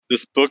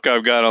this book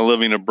I've got on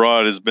living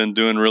abroad has been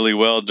doing really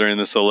well during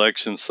this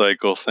election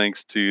cycle,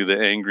 thanks to the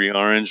Angry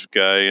Orange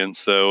guy. And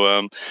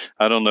so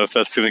I don't know if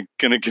that's going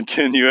to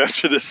continue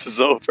after this is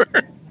over.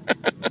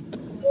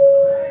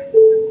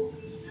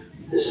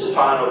 This is the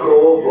final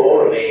call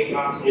for remaining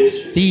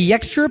passengers. The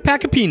Extra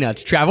Pack of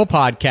Peanuts Travel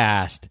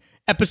Podcast,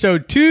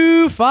 episode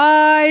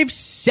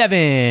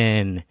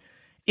 257.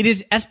 It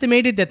is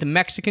estimated that the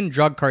Mexican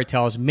drug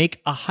cartels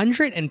make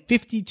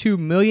 $152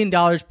 million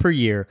per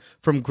year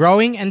from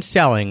growing and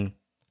selling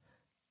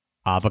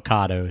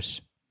avocados.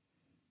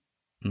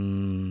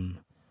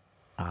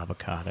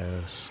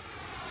 Avocados.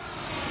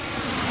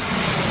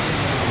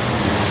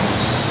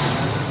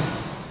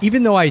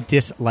 Even though I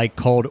dislike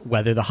cold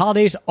weather, the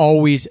holidays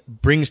always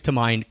brings to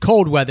mind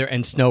cold weather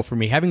and snow for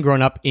me, having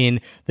grown up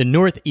in the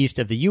northeast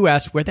of the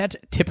U.S., where that's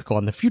typical.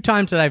 And the few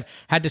times that I've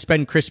had to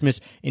spend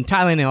Christmas in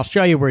Thailand and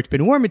Australia where it's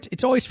been warm,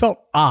 it's always felt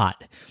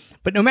odd.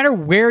 But no matter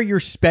where you're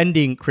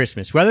spending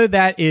Christmas, whether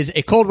that is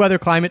a cold weather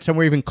climate,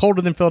 somewhere even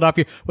colder than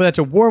Philadelphia, whether that's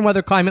a warm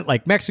weather climate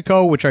like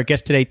Mexico, which our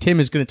guest today, Tim,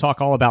 is going to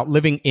talk all about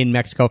living in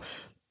Mexico,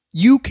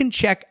 you can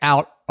check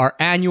out our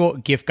annual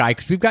gift guide,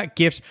 because we've got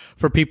gifts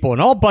for people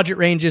in all budget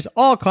ranges,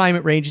 all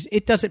climate ranges.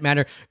 It doesn't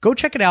matter. Go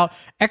check it out.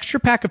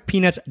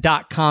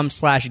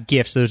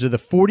 extrapackofpeanuts.com/gifts. Those are the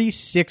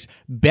 46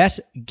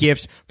 best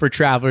gifts for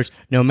travelers,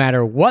 no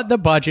matter what the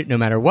budget, no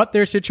matter what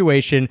their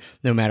situation,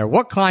 no matter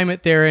what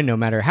climate they're in, no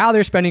matter how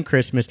they're spending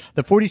Christmas,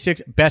 the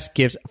 46 best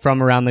gifts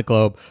from around the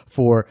globe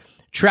for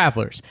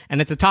travelers. And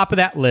at the top of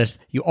that list,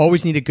 you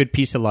always need a good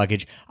piece of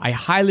luggage. I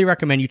highly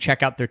recommend you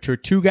check out their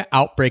Tortuga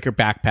Outbreaker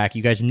backpack.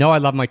 You guys know I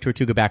love my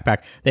Tortuga backpack.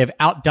 They have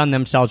outdone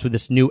themselves with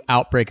this new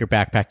Outbreaker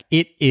backpack.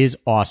 It is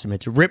awesome.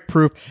 It's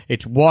rip-proof.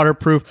 It's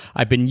waterproof.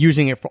 I've been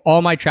using it for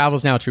all my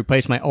travels now to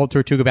replace my old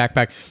Tortuga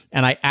backpack,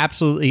 and I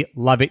absolutely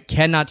love it.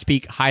 Cannot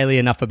speak highly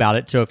enough about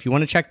it. So if you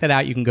want to check that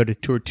out, you can go to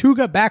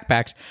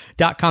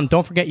tortugabackpacks.com.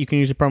 Don't forget, you can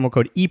use the promo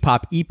code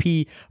EPOP,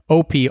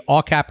 E-P-O-P,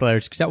 all capital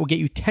letters, because that will get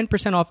you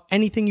 10% off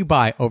anything you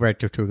buy over at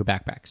Tortuga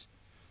Backpacks.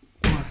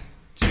 1,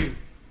 2,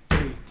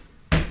 3.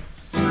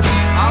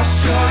 I'll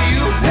show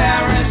you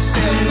Paris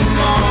in the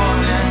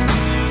morning.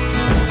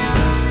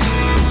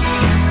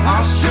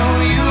 I'll show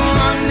you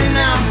London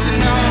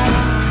afternoon.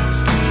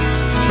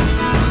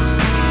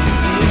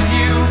 If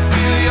you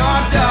feel your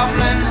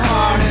Dublin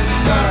heart is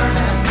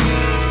burning,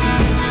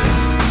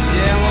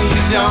 yeah, well,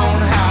 you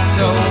don't have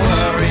to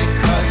worry,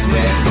 'cause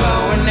we're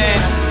going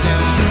there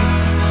soon.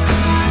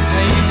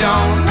 And you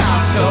don't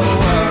have to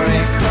worry,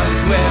 'cause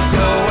we're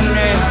going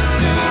there soon.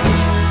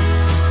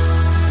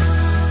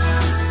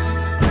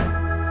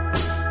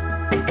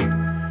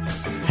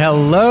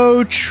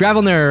 Hello,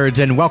 travel nerds,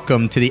 and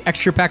welcome to the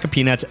Extra Pack of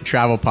Peanuts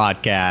Travel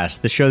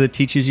Podcast, the show that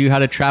teaches you how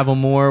to travel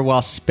more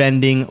while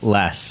spending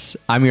less.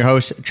 I'm your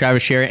host,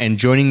 Travis Sherry, and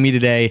joining me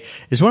today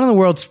is one of the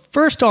world's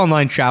first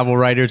online travel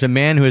writers, a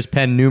man who has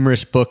penned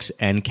numerous books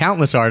and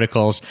countless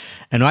articles,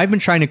 and I've been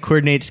trying to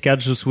coordinate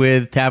schedules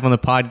with to have on the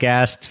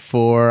podcast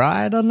for,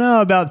 I don't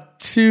know,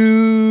 about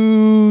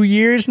 3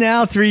 years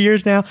now. Tim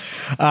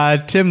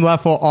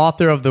Leffel,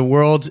 author of The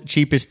World's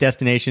Cheapest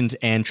Destinations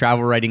and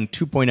Travel Writing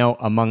 2.0,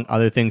 among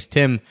other things.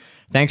 Tim,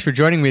 thanks for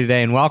joining me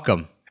today and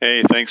welcome.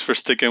 Hey, thanks for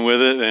sticking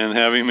with it and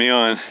having me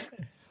on.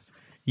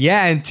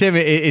 Yeah, and Tim,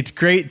 it's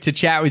great to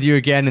chat with you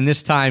again, and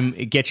this time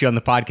get you on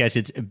the podcast.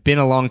 It's been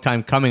a long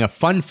time coming. A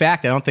fun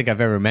fact, I don't think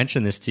I've ever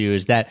mentioned this to you,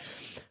 is that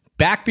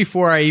back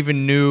before I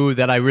even knew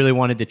that I really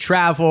wanted to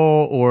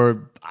travel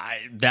or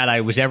that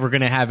I was ever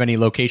going to have any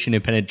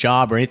location-independent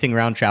job or anything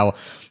around travel,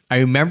 I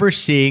remember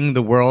seeing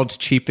the World's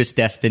Cheapest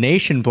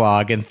Destination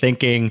blog and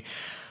thinking,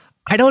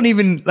 I didn't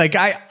even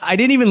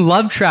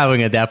love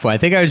traveling at that point. I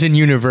think I was in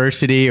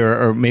university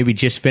or maybe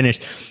just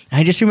finished.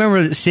 I just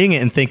remember seeing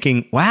it and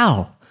thinking,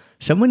 wow,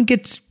 someone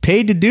gets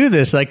paid to do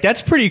this. Like,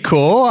 that's pretty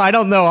cool. I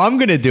don't know I'm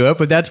going to do it,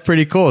 but that's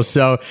pretty cool.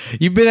 So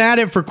you've been at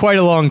it for quite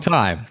a long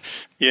time.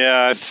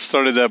 Yeah, I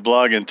started that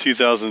blog in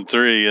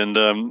 2003, and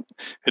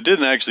it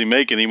didn't actually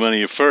make any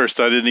money at first.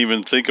 I didn't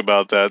even think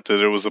about that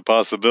it was a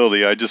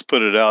possibility. I just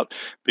put it out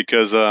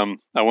because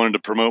I wanted to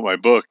promote my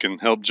book and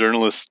help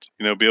journalists,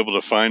 be able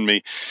to find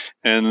me.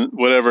 And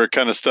whatever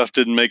kind of stuff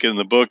didn't make it in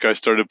the book, I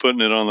started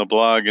putting it on the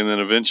blog, and then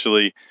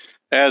eventually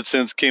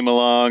AdSense came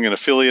along and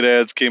affiliate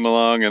ads came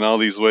along and all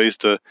these ways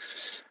to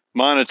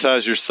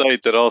monetize your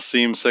site that all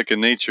seem second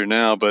nature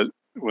now. But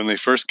when they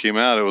first came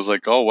out, it was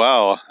like, oh,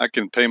 wow, I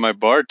can pay my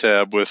bar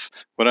tab with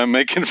what I'm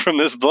making from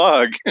this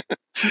blog.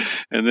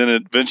 And then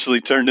it eventually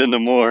turned into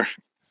more.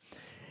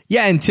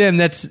 Yeah, and Tim,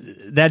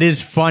 that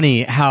is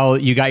funny how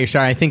you got your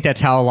start. I think that's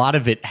how a lot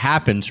of it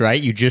happens,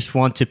 right? You just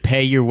want to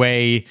pay your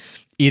way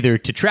either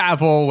to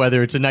travel,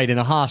 whether it's a night in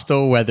a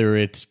hostel, whether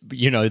it's,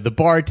 the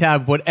bar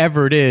tab,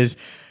 whatever it is,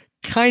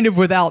 kind of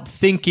without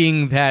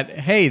thinking that,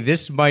 hey,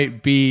 this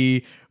might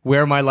be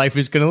where my life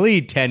is going to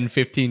lead 10,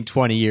 15,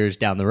 20 years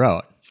down the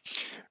road.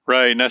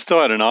 Right. And I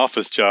still had an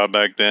office job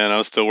back then. I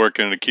was still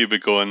working in a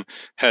cubicle and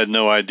had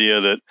no idea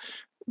that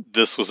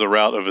this was a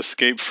route of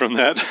escape from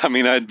that. I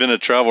mean, I'd been a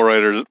travel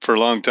writer for a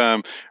long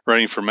time,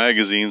 writing for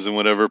magazines and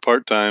whatever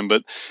part-time,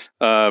 but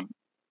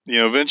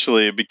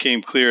eventually it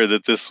became clear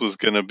that this was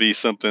going to be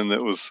something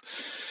that was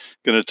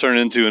going to turn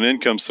into an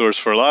income source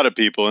for a lot of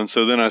people. And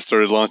so then I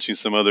started launching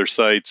some other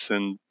sites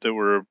and that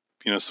were,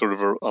 sort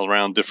of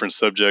around different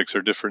subjects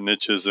or different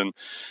niches, and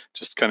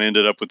just kind of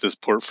ended up with this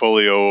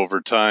portfolio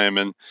over time.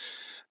 And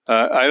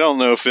I don't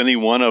know if any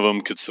one of them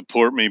could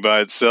support me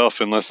by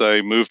itself unless I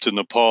moved to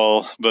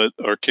Nepal,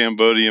 or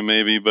Cambodia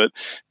maybe, but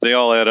they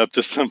all add up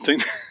to something.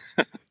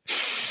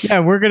 Yeah,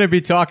 we're going to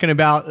be talking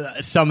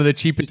about some of the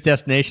cheapest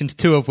destinations,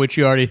 two of which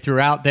you already threw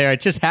out there.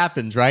 It just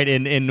happens, right,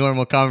 in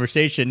normal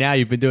conversation. Now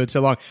you've been doing it so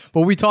long.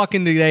 But we're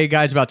talking today,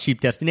 guys, about cheap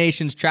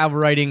destinations, travel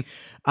writing,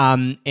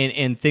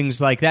 and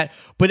things like that.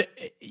 But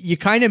you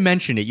kind of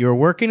mentioned it. You were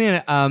working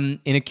in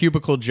a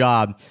cubicle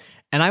job.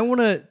 And I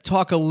want to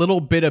talk a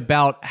little bit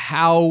about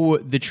how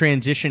the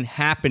transition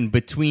happened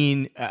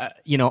between,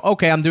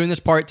 okay, I'm doing this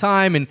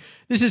part-time and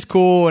this is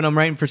cool and I'm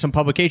writing for some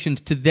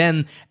publications, to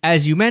then,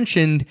 as you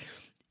mentioned,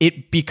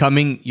 it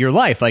becoming your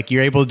life. Like,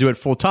 you're able to do it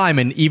full-time.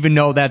 And even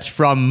though that's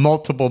from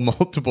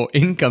multiple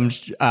income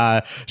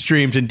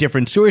streams and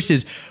different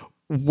sources,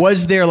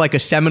 was there like a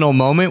seminal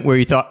moment where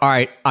you thought, all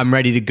right, I'm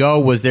ready to go?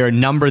 Was there a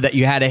number that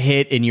you had to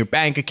hit in your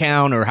bank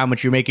account or how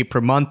much you're making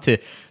per month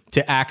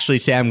to actually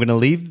say, I'm going to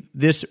leave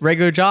this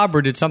regular job,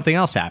 or did something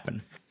else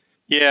happen?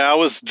 Yeah, I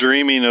was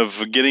dreaming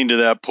of getting to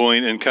that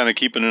point and kind of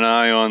keeping an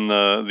eye on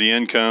the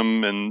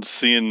income and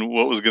seeing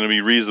what was going to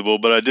be reasonable.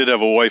 But I did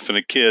have a wife and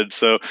a kid,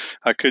 so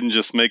I couldn't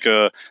just make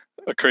a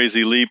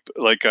crazy leap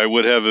like I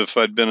would have if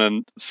I'd been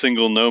a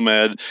single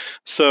nomad.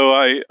 So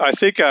I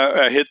think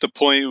I hit the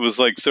point. It was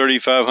like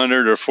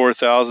 3,500 or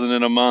 4,000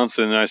 in a month,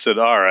 and I said,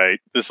 all right,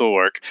 this will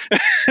work.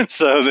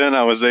 So then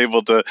I was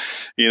able to,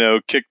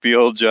 kick the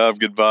old job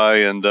goodbye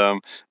and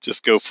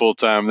just go full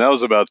time. That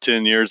was about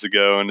 10 years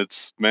ago, and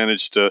it's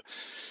managed to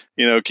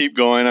keep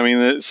going. I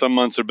mean, some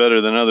months are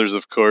better than others,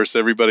 of course.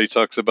 Everybody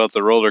talks about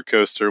the roller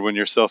coaster when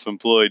you're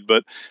self-employed,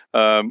 but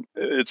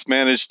it's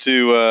managed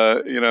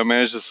to,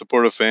 manage to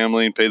support a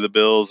family and pay the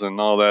bills and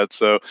all that.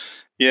 So,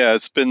 yeah,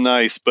 it's been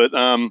nice. But,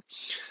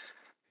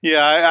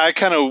 I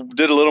kind of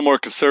did a little more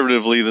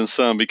conservatively than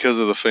some because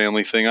of the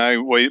family thing. I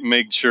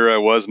made sure I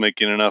was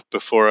making enough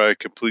before I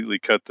completely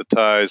cut the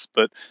ties.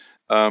 But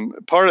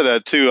part of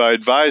that, too, I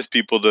advise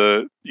people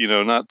to,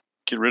 not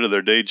get rid of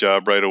their day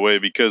job right away,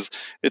 because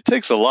it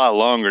takes a lot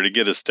longer to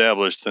get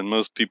established than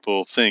most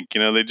people think.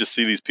 They just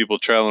see these people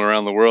traveling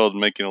around the world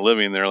and making a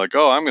living. They're like,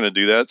 oh, I'm going to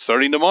do that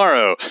starting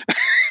tomorrow.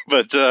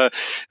 But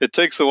it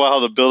takes a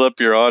while to build up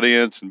your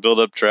audience and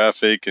build up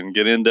traffic and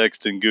get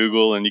indexed in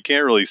Google, and you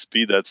can't really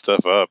speed that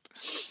stuff up.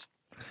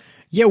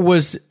 Yeah,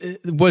 was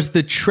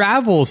the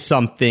travel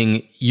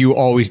something you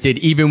always did,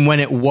 even when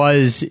it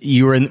was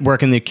you were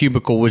working in the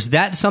cubicle? Was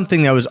that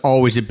something that was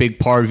always a big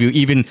part of you,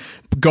 even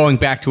going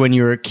back to when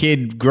you were a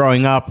kid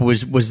growing up?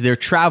 Was there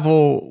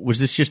travel? Was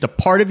this just a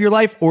part of your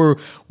life, or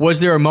was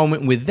there a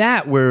moment with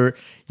that where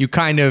you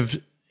kind of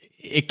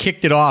it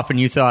kicked it off and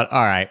you thought,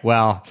 all right,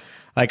 well,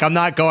 like, I'm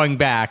not going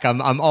back.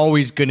 I'm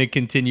always going to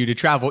continue to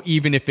travel,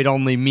 even if it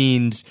only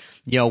means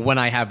when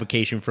I have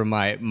vacation from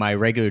my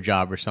regular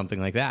job or something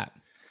like that.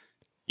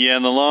 Yeah,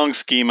 in the long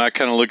scheme, I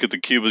kind of look at the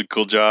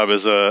cubicle job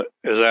as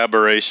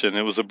aberration.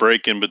 It was a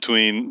break in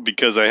between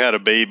because I had a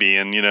baby,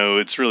 and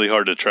it's really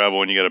hard to travel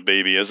when you got a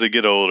baby. As they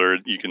get older,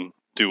 you can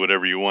do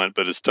whatever you want,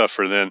 but it's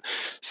tougher then.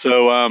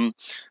 So,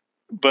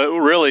 but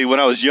really,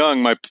 when I was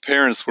young, my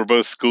parents were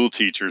both school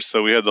teachers,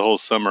 so we had the whole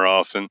summer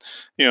off, and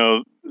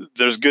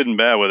there's good and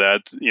bad with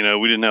that.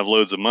 We didn't have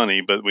loads of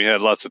money, but we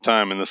had lots of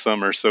time in the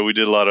summer. So we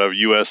did a lot of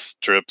U.S.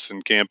 trips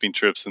and camping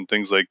trips and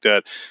things like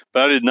that.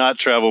 But I did not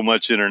travel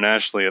much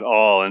internationally at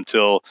all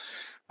until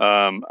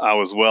I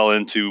was well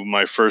into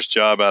my first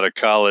job out of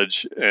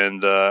college.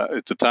 And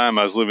at the time,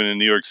 I was living in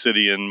New York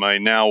City, and my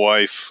now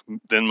wife,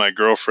 then my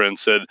girlfriend,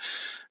 said,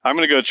 I'm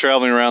going to go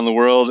traveling around the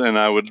world, and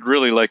I would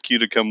really like you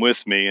to come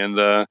with me.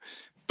 And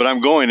but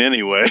I'm going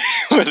anyway,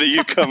 whether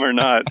you come or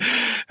not.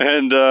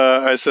 And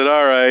I said,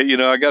 all right,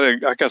 I got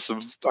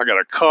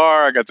a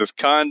car, I got this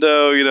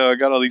condo, I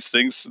got all these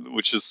things,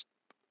 which is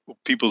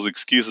people's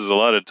excuses a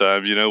lot of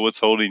times, what's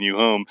holding you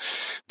home.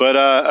 But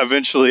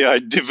eventually I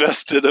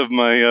divested of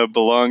my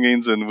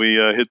belongings, and we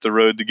hit the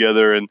road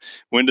together, and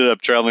we ended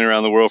up traveling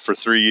around the world for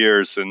 3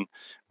 years. And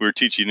we were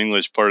teaching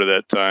English part of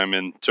that time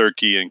in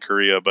Turkey and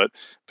Korea, but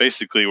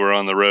basically we're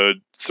on the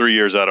road 3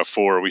 years out of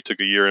 4. We took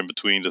a year in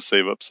between to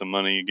save up some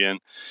money again.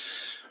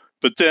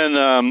 But then,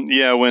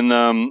 when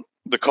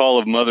the call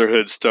of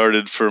motherhood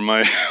started for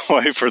my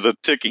wife, or the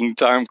ticking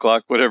time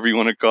clock, whatever you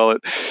want to call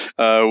it,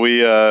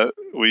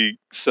 we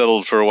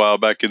settled for a while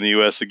back in the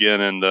U.S. again,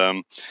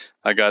 and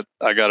I got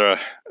a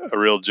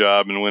real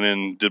job and went in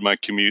and did my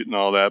commute and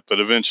all that. But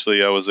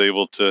eventually I was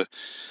able to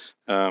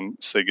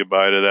say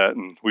goodbye to that,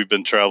 and we've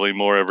been traveling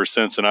more ever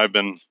since. And I've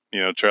been,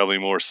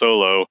 traveling more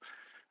solo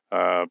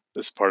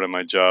as part of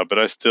my job. But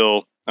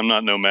I'm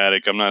not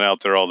nomadic. I'm not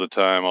out there all the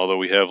time, although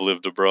we have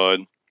lived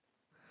abroad.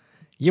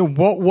 Yeah,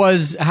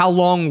 how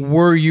long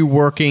were you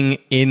working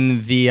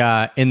in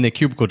the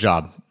cubicle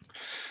job?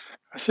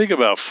 I think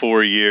about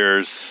 4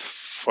 years,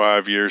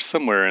 5 years,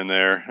 somewhere in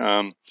there.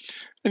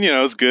 And,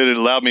 it's good. It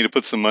allowed me to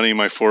put some money in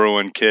my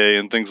 401k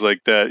and things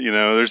like that.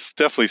 There's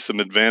definitely some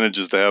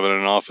advantages to having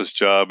an office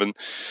job. And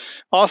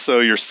also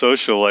your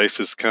social life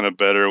is kind of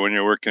better when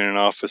you're working in an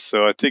office.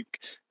 So I think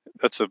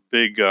that's a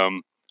big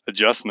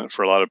adjustment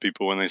for a lot of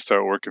people when they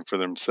start working for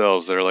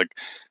themselves. They're like,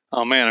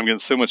 oh man, I'm getting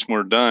so much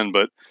more done,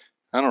 but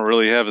I don't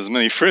really have as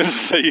many friends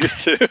as I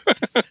used to.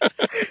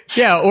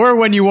 Yeah, or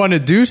when you want to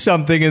do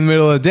something in the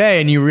middle of the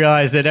day and you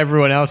realize that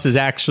everyone else is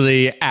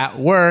actually at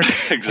work.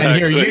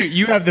 Exactly. And here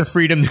you have the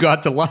freedom to go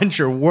out to lunch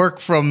or work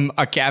from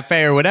a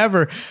cafe or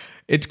whatever.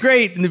 It's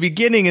great in the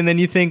beginning, and then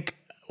you think,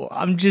 well,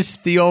 I'm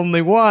just the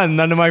only one.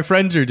 None of my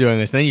friends are doing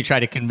this. And then you try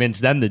to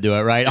convince them to do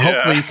it, right? Yeah.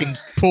 Hopefully you can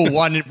pull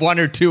one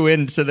or two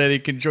in so that they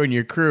can join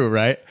your crew,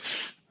 right?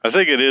 I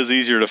think it is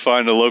easier to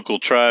find a local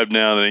tribe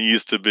now than it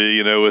used to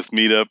be,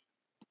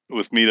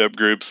 with meetup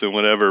groups and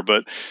whatever.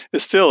 But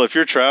it's still, if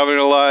you're traveling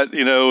a lot,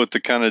 with the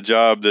kind of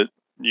job that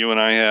you and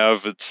I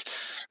have,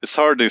 it's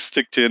hard to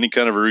stick to any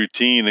kind of a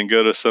routine and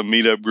go to some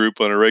meetup group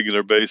on a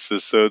regular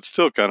basis. So it's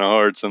still kind of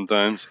hard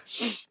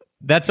sometimes.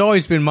 That's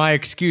always been my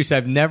excuse.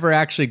 I've never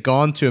actually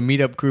gone to a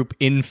meetup group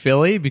in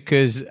Philly,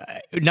 because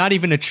not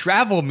even a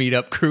travel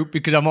meetup group,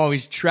 because I'm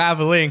always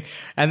traveling.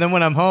 And then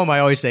when I'm home,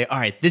 I always say, all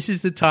right, this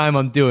is the time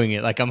I'm doing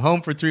it. Like, I'm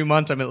home for 3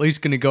 months. I'm at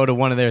least going to go to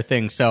one of their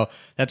things. So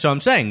that's what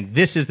I'm saying.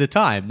 This is the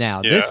time.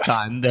 Now, This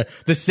time, the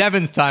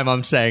seventh time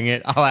I'm saying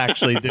it, I'll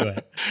actually do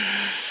it.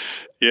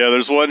 Yeah,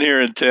 there's one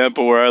here in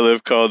Tampa where I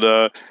live called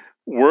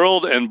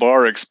World and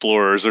Bar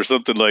Explorers or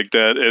something like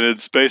that. And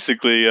it's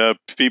basically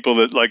people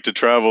that like to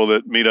travel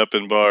that meet up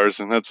in bars.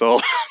 And that's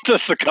all.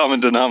 That's the common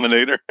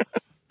denominator.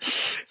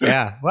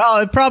 Yeah. Well,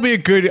 it's probably a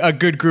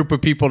good group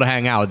of people to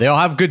hang out with. They'll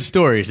have good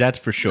stories. That's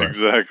for sure.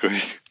 Exactly.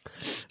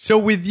 So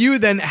with you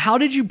then, how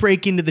did you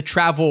break into the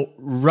travel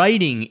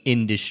writing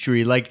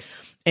industry? Like,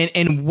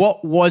 and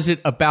what was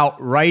it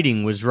about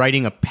writing? Was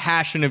writing a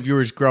passion of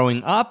yours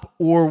growing up,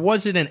 or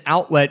was it an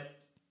outlet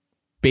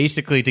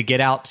basically to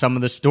get out some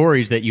of the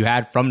stories that you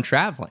had from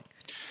traveling?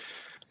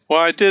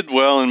 Well, I did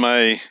well in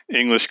my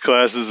English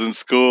classes in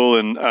school,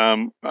 and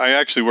I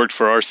actually worked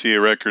for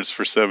RCA Records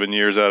for 7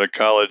 years out of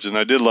college, and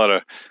I did a lot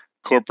of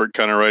corporate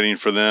kind of writing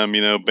for them,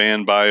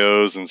 band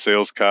bios and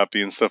sales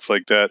copy and stuff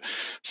like that.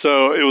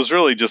 So it was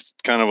really just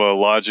kind of a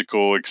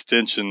logical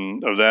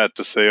extension of that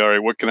to say, all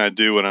right, what can I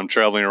do when I'm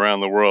traveling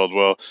around the world?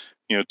 Well,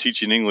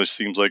 teaching English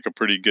seems like a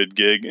pretty good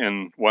gig,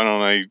 and why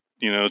don't I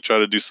try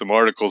to do some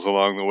articles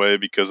along the way,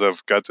 because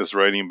I've got this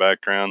writing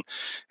background.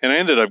 And I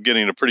ended up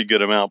getting a pretty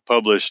good amount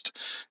published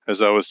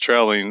as I was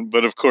traveling.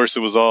 But of course, it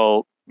was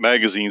all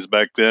magazines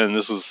back then.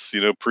 This was,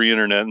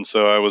 pre-internet. And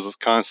so I was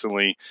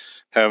constantly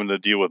having to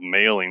deal with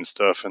mailing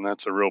stuff. And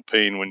that's a real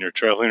pain when you're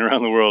traveling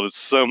around the world. It's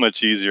so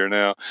much easier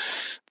now.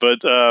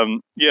 But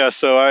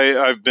so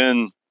I've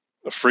been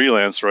a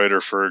freelance writer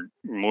for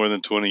more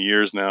than 20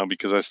 years now,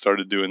 because I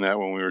started doing that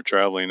when we were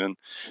traveling. And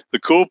the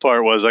cool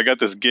part was I got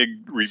this gig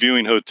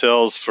reviewing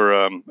hotels for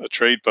a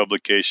trade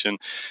publication.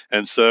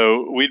 And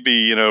so we'd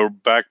be,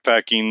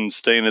 backpacking,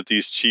 staying at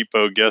these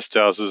cheapo guest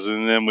houses.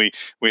 And then we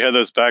had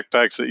those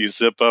backpacks that you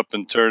zip up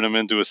and turn them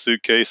into a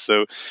suitcase.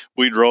 So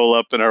we'd roll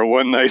up in our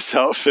one nice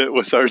outfit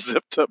with our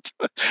zipped up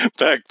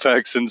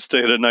backpacks and stay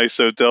at a nice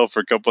hotel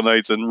for a couple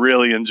nights and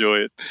really enjoy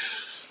it.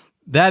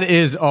 That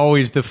is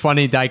always the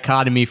funny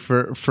dichotomy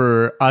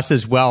for us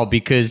as well,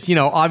 because,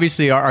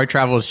 obviously our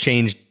travel has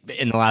changed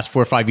in the last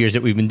 4 or 5 years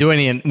that we've been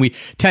doing it, and we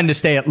tend to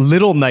stay at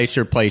little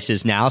nicer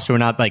places now. So we're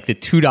not like the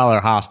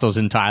 $2 hostels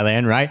in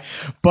Thailand, right?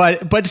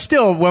 But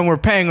still, when we're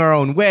paying our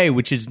own way,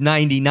 which is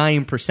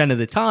 99% of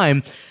the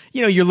time,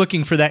 you're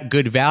looking for that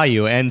good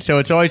value. And so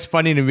it's always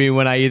funny to me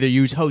when I either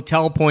use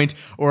hotel points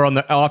or on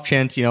the off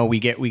chance, we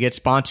get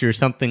sponsored or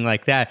something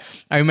like that.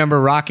 I remember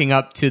rocking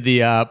up to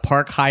the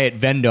Park Hyatt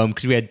Vendome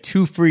because we had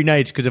 2 free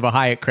nights because of a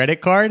Hyatt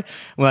credit card.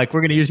 We're like, we're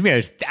going to use me. It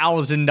was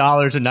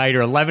 $1,000 a night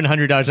or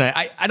 $1,100 a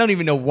night. I don't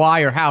even know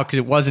why or how, because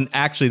it wasn't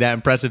actually that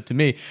impressive to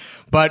me.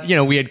 But,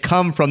 we had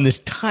come from this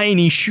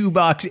tiny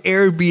shoebox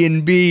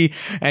Airbnb,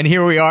 and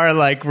here we are,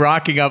 like,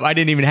 rocking up. I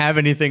didn't even have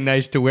anything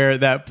nice to wear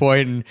at that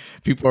point, and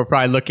people were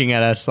probably looking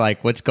at us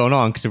like, what's going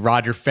on? Because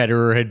Roger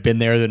Federer had been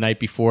there the night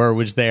before,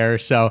 was there.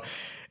 So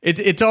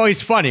it's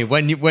always funny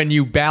when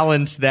you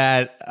balance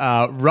that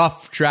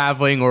rough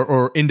traveling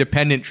or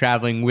independent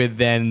traveling with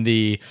then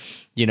the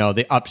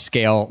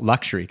upscale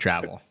luxury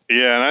travel.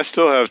 Yeah, and I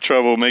still have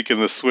trouble making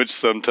the switch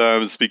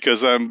sometimes,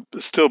 because I'm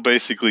still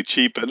basically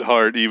cheap at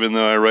heart, even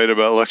though I write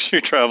about luxury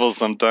travel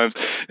sometimes.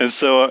 And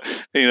so,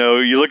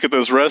 you look at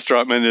those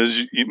restaurant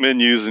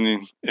menus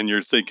and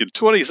you're thinking,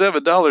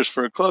 $27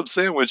 for a club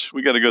sandwich,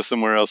 we got to go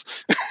somewhere else.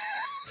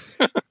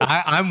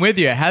 I'm with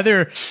you.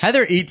 Heather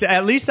eats.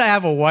 At least I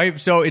have a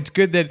wife, so it's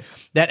good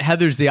that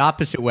Heather's the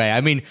opposite way.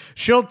 I mean,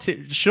 she'll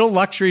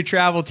luxury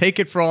travel, take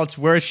it for all it's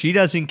worth. She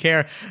doesn't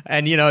care,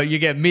 and you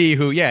get me,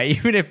 who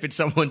even if it's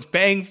someone's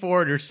paying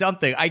for it or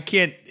something, I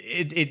can't.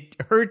 It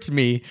hurts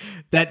me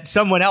that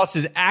someone else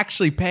is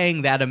actually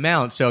paying that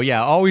amount. So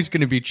always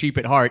going to be cheap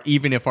at heart,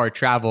 even if our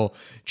travel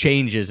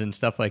changes and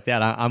stuff like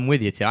that. I'm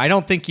with you, Tim. I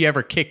don't think you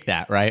ever kick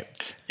that, right?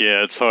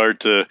 Yeah, it's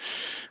hard to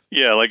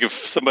Yeah, like if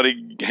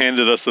somebody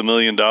handed us $1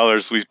 million,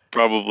 we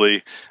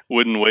probably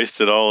wouldn't waste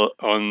it all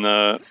on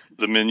the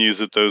menus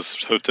at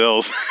those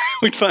hotels.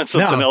 We'd find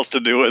something No. else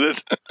to do with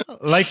it.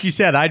 Like you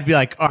said, I'd be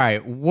like, all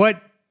right,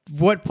 what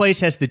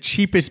place has the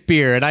cheapest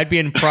beer? And I'd be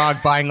in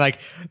Prague buying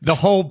like the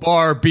whole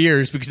bar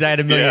beers because I had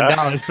 $1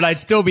 million, but I'd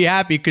still be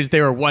happy because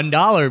they were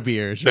 $1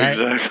 beers, right?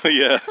 Exactly,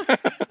 yeah.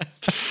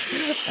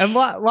 And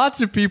lots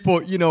of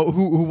people, you know,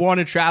 who want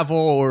to travel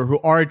or who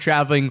are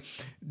traveling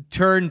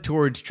turn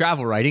towards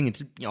travel writing.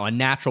 It's, you know, a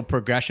natural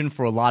progression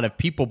for a lot of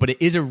people, but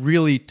it is a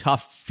really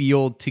tough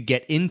field to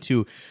get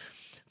into.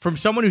 From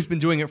someone who's been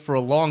doing it for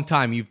a long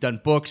time, you've done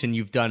books and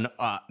you've done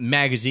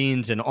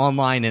magazines and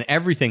online and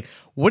everything.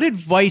 What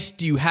advice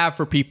do you have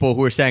for people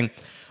who are saying,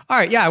 all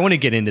right, yeah, I want to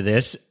get into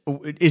this?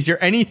 Is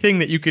there anything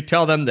that you could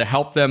tell them to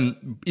help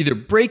them either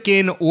break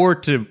in or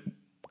to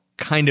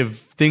kind of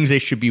things they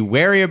should be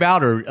wary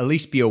about or at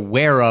least be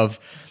aware of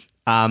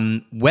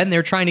when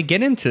they're trying to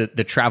get into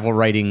the travel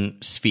writing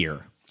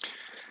sphere?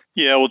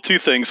 Yeah, well, two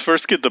things.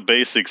 First, get the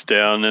basics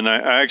down. And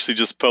I actually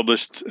just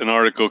published an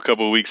article a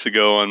couple of weeks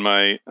ago on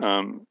my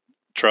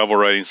travel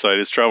writing site.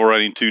 It's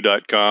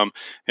travelwriting2.com.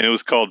 And it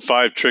was called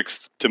 5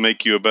 Tricks to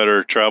Make You a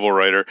Better Travel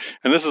Writer.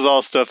 And this is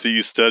all stuff that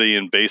you study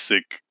in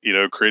basic, you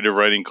know, creative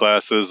writing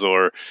classes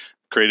or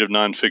creative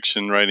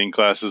nonfiction writing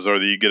classes, or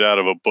that you get out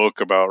of a book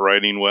about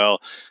writing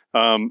well.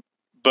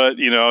 But,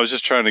 you know, I was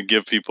just trying to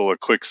give people a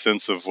quick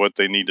sense of what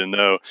they need to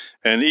know.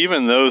 And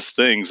even those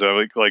things,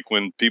 like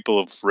when people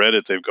have read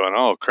it, they've gone,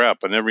 oh,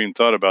 crap, I never even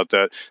thought about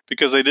that,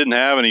 because they didn't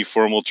have any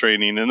formal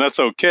training. And that's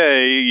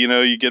okay. You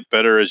know, you get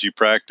better as you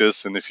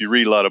practice. And if you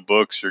read a lot of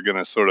books, you're going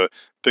to sort of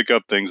pick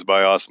up things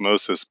by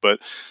osmosis. But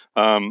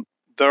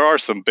there are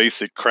some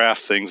basic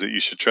craft things that you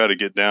should try to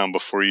get down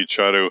before you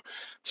try to,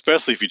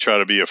 especially if you try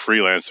to be a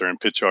freelancer and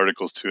pitch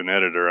articles to an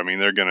editor. I mean,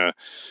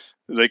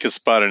 they can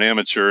spot an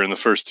amateur in the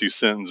first 2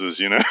 sentences,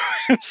 you know.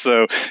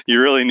 So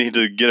you really need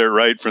to get it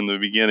right from the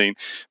beginning.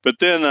 But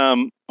then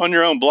on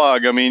your own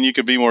blog, I mean, you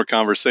could be more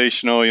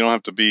conversational. You don't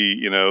have to be,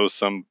 you know,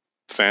 some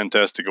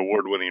fantastic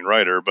award-winning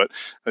writer, but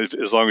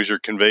as long as you're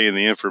conveying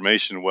the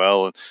information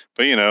well.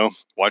 But, you know,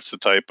 watch the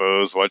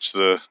typos, watch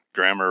the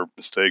grammar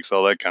mistakes,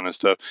 all that kind of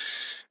stuff.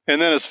 And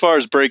then as far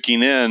as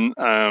breaking in,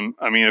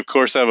 I mean, of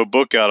course, I have a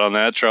book out on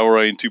that, Travel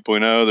Writing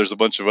 2.0. There's a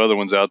bunch of other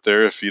ones out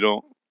there if you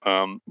don't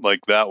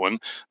like that one.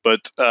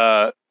 But,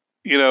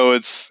 you know,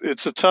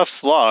 it's a tough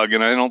slog,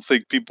 and I don't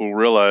think people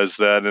realize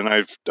that. And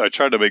I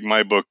tried to make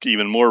my book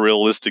even more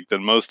realistic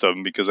than most of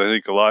them, because I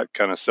think a lot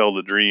kind of sell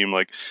the dream,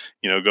 like,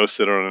 you know, go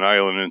sit on an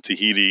island in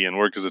Tahiti and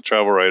work as a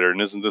travel writer.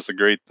 And isn't this a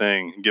great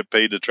thing? Get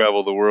paid to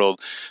travel the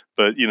world.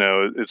 But, you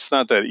know, it's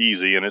not that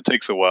easy, and it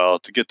takes a while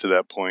to get to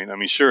that point. I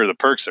mean, sure, the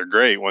perks are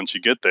great once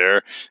you get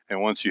there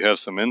and once you have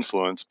some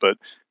influence, but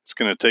it's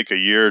going to take a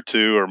year or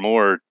two or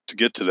more to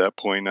get to that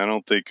point. And I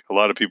don't think a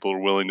lot of people are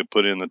willing to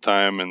put in the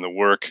time and the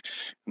work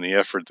and the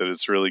effort that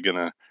it's really going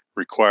to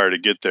require to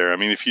get there. I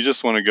mean, if you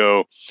just want to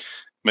go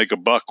make a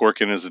buck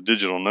working as a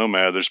digital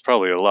nomad, there's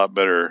probably a lot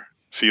better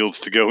fields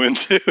to go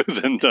into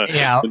than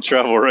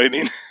travel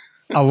writing.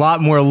 A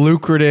lot more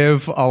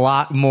lucrative, a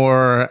lot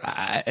more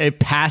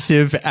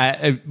passive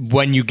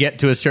when you get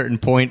to a certain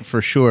point,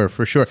 for sure.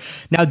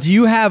 Now, do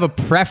you have a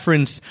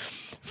preference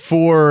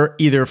for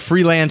either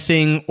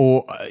freelancing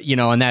or, you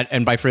know,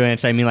 and by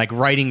freelance, I mean like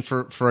writing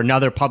for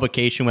another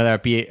publication, whether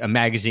it be a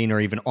magazine or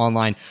even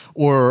online,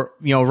 or,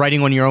 you know,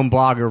 writing on your own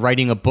blog or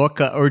writing a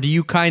book? Or do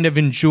you kind of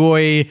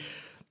enjoy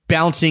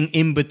bouncing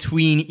in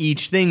between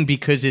each thing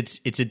because it's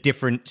a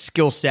different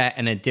skill set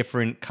and a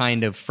different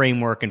kind of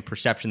framework and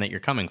perception that you're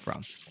coming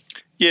from?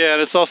 Yeah,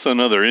 and it's also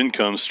another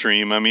income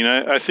stream. I mean,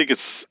 I think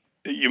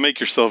you make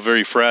yourself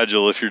very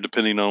fragile if you're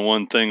depending on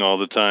one thing all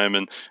the time,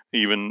 and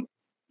even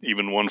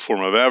one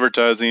form of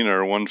advertising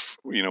or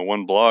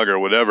one blog or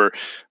whatever.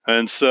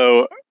 And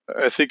so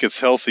I think it's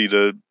healthy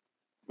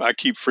I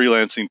keep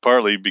freelancing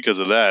partly because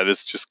of that.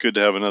 It's just good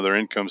to have another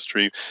income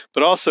stream.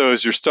 But also,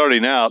 as you're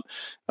starting out,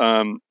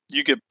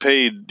 you get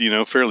paid, you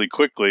know, fairly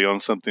quickly on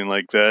something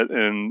like that.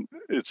 And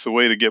it's a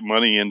way to get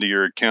money into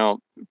your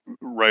account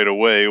right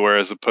away.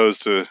 Whereas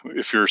opposed to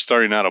if you're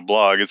starting out a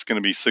blog, it's going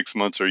to be 6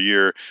 months or a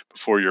year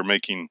before you're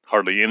making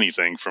hardly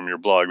anything from your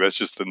blog. That's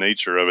just the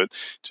nature of it.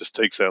 It just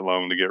takes that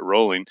long to get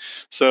rolling.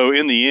 So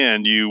in the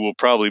end, you will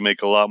probably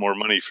make a lot more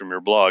money from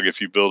your blog if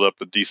you build up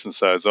a decent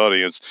sized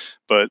audience.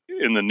 But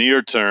in the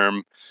near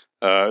term,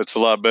 it's a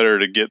lot better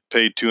to get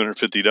paid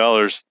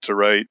 $250 to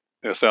write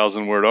a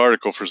 1,000-word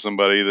article for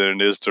somebody than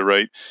it is to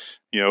write,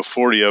 you know,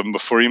 40 of them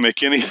before you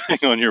make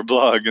anything on your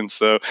blog. And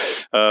so,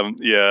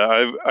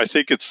 I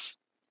think it's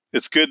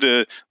good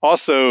to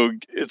also,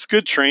 it's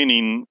good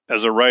training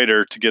as a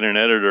writer to get an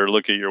editor to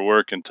look at your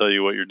work and tell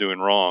you what you're doing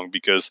wrong,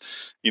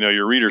 because, you know,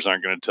 your readers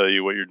aren't going to tell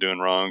you what you're doing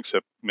wrong,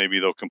 except maybe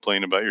they'll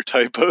complain about your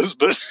typos.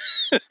 But,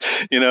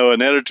 you know,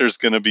 an editor's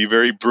going to be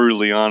very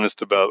brutally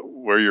honest about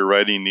where your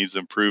writing needs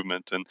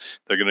improvement, and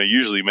they're going to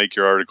usually make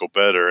your article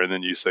better. And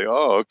then you say,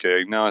 oh,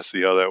 okay, now I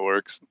see how that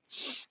works.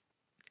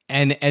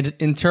 And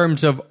in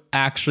terms of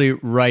actually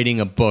writing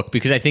a book,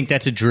 because I think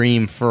that's a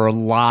dream for a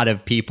lot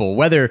of people,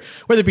 whether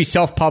it be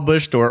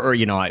self-published or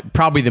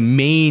probably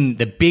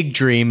the big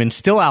dream and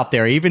still out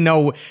there, even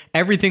though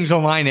everything's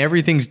online,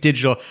 everything's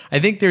digital, I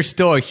think there's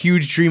still a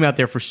huge dream out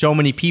there for so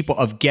many people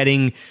of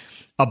getting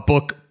a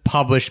book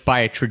published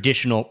by a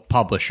traditional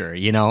publisher,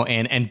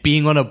 and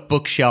being on a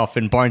bookshelf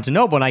in Barnes &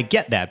 Noble. And I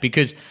get that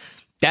because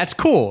that's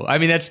cool. I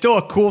mean, that's still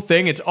a cool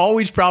thing. It's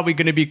always probably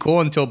going to be cool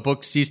until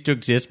books cease to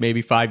exist,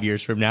 maybe 5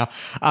 years from now.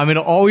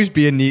 It'll always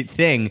be a neat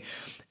thing.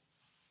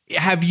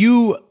 Have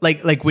you,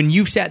 like when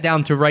you've sat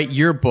down to write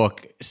your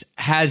book,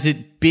 has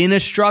it been a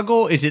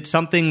struggle? Is it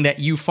something that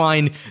you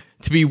find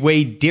to be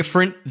way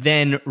different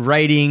than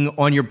writing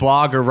on your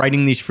blog or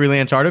writing these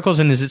freelance articles?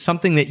 And is it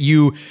something that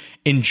you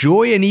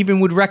enjoy and even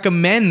would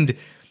recommend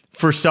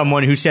for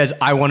someone who says,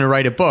 I want to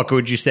write a book? Or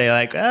would you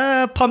say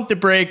pump the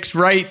brakes,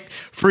 write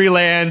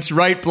freelance,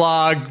 write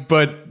blog,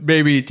 but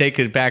maybe take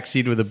a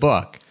backseat with a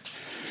book?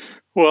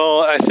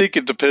 Well, I think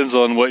it depends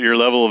on what your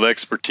level of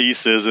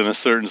expertise is in a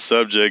certain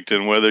subject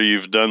and whether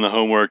you've done the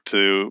homework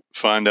to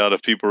find out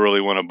if people really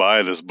want to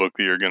buy this book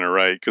that you're going to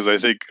write. Because I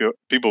think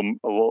people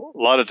a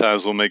lot of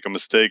times will make a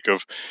mistake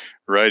of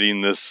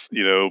writing this,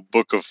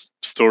 book of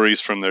stories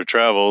from their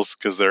travels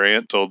because their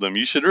aunt told them,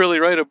 you should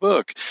really write a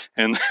book.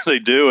 And they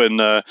do, and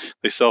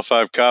they sell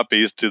 5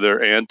 copies to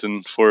their aunt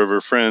and 4 of her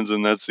friends,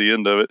 and that's the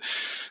end of it.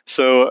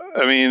 So,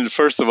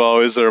 first of all,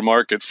 is there a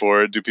market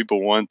for it? Do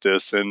people want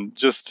this? And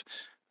just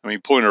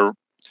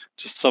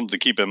something to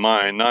keep in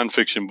mind,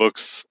 nonfiction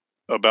books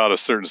about a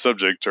certain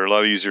subject are a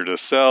lot easier to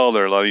sell.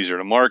 They're a lot easier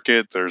to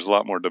market. There's a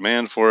lot more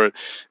demand for it.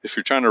 If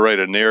you're trying to write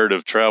a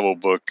narrative travel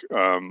book,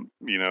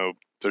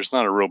 there's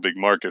not a real big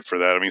market for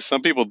that.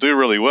 Some people do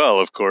really well,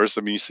 of course.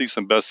 You see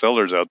some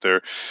bestsellers out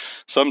there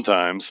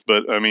sometimes,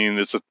 but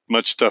it's a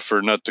much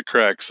tougher nut to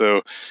crack.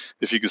 So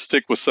if you can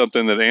stick with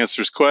something that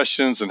answers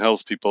questions and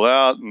helps people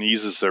out and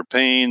eases their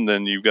pain,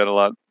 then you've got a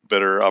lot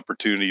better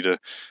opportunity to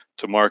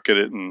market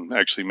it and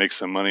actually make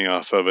some money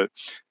off of it.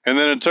 And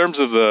then in terms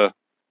of the,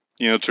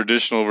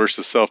 traditional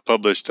versus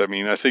self-published,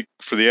 I think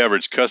for the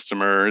average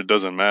customer, it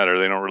doesn't matter.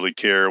 They don't really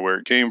care where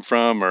it came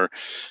from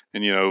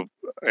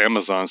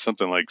Amazon's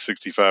something like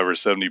 65 or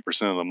 70%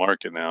 of the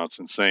market now. It's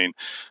insane.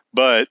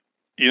 But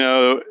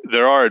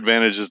there are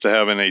advantages to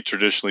having a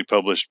traditionally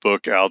published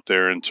book out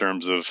there in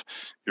terms of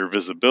your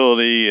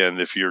visibility. And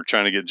if you're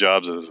trying to get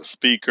jobs as a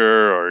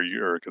speaker or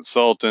you're a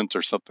consultant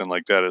or something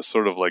like that, it's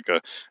sort of like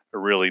a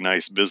really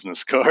nice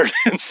business card.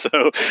 And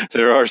so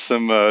there are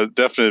some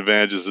definite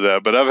advantages to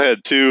that. But I've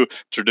had 2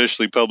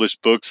 traditionally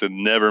published books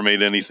and never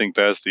made anything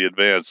past the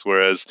advance,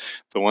 whereas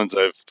the ones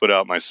I've put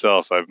out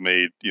myself, I've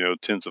made,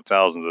 tens of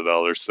thousands of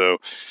dollars. So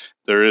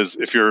there is,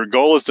 if your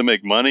goal is to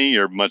make money,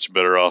 you're much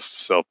better off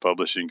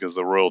self-publishing because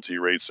the royalty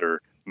rates are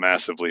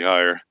massively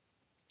higher.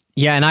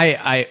 Yeah, and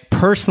I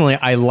personally,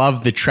 I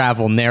love the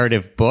travel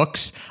narrative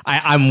books.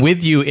 I'm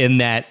with you in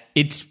that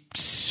it's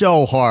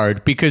so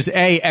hard because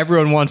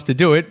everyone wants to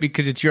do it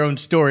because it's your own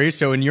story.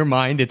 So in your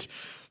mind, it's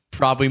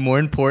probably more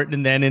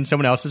important than in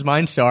someone else's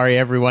mind. Sorry,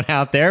 everyone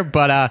out there.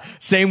 But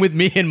same with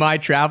me and my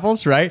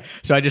travels, right?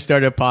 So I just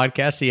started a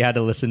podcast, so you had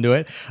to listen to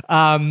it.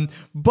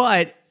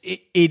 But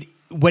it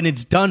when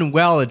it's done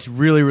well, it's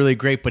really, really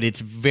great, but it's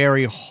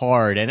very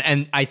hard.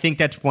 And I think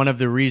that's one of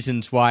the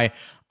reasons why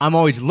I'm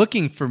always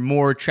looking for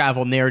more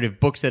travel narrative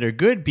books that are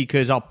good,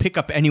 because I'll pick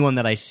up anyone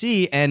that I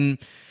see and,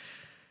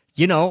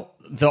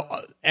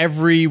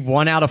 every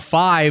 1 out of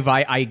 5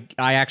 I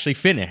actually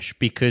finish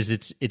because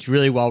it's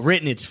really well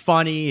written. It's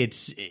funny.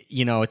 It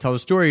tells a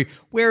story.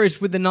 Whereas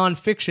with the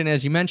nonfiction,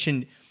 as you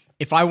mentioned,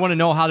 if I want to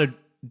know how to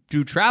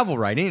do travel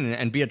writing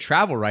and be a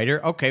travel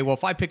writer, okay, well,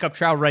 if I pick up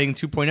Travel Writing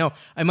 2.0,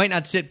 I might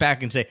not sit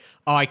back and say,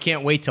 oh, I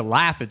can't wait to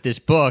laugh at this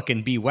book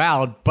and be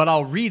wowed, but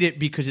I'll read it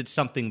because it's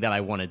something that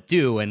I want to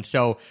do. And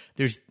so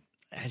there's,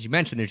 as you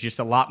mentioned, there's just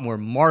a lot more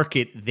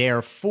market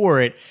there for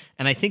it.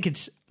 And I think I'm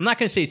not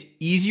going to say it's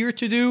easier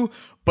to do,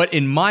 but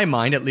in my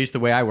mind, at least the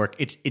way I work,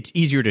 it's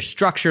easier to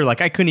structure.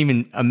 Like I couldn't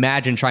even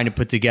imagine trying to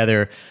put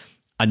together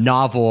a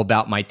novel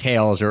about my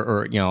tales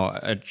or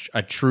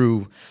a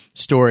true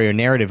story or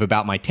narrative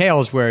about my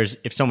tales. Whereas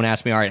if someone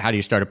asked me, all right, how do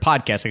you start a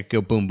podcast? I could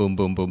go boom, boom,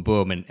 boom, boom,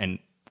 boom, and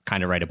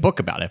kind of write a book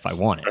about it if I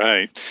wanted.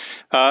 Right.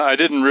 I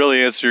didn't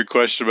really answer your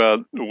question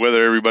about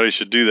whether everybody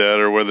should do that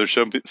or whether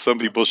some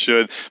people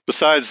should.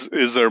 Besides,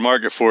 is there a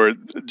market for it?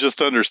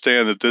 Just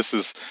understand that this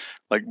is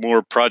like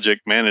more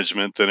project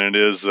management than it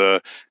is,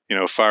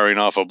 firing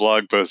off a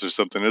blog post or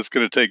something. It's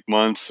going to take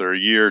months or a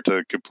year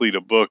to complete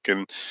a book,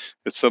 and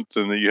it's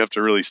something that you have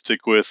to really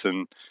stick with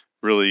and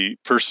really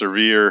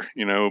persevere,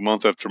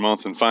 month after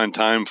month and find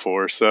time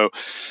for. So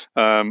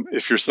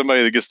if you're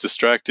somebody that gets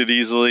distracted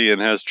easily and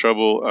has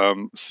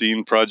trouble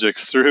seeing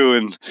projects through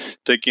and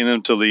taking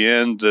them till the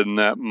end, then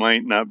that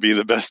might not be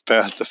the best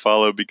path to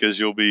follow, because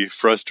you'll be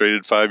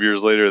frustrated 5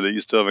 years later that you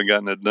still haven't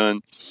gotten it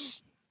done.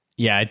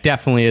 Yeah, it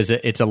definitely is.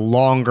 It's a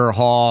longer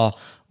haul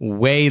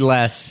way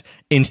less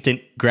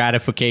instant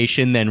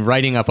gratification than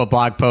writing up a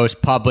blog post,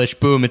 publish,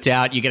 boom, it's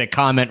out. You get a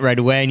comment right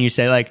away and you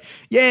say like,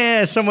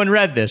 yeah, someone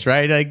read this,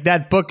 right? Like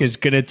that book is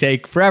going to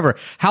take forever.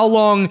 How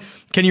long,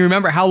 can you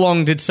remember how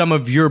long did some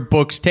of your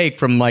books take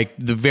from like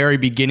the very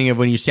beginning of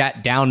when you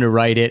sat down to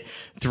write it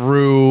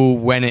through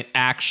when it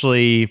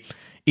actually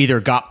either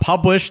got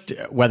published,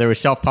 whether it was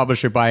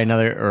self-published or by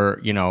another, or,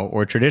 you know,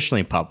 or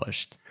traditionally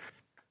published?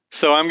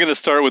 So I'm going to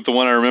start with the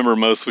one I remember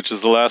most, which is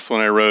the last one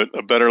I wrote,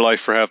 A Better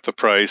Life for Half the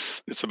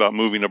Price. It's about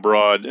moving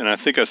abroad. And I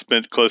think I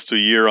spent close to a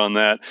year on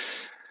that.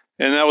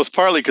 And that was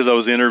partly because I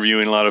was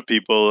interviewing a lot of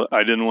people.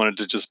 I didn't want it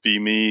to just be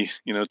me,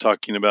 you know,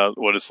 talking about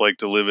what it's like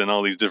to live in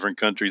all these different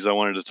countries. I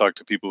wanted to talk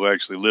to people who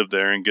actually live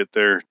there and get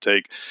their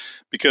take.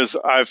 Because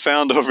I've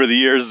found over the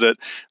years that,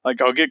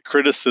 like, I'll get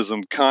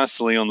criticism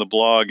constantly on the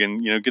blog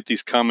and, you know, get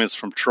these comments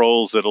from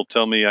trolls that'll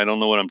tell me I don't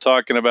know what I'm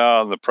talking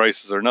about and the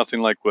prices are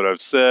nothing like what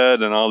I've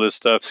said and all this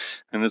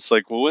stuff. And it's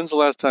like, well, when's the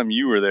last time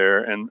you were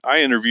there? And I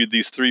interviewed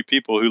these 3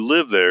 people who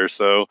live there,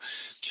 so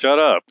shut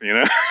up, you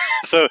know?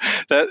 So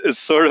that is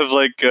sort of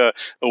like a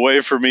way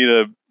for me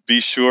to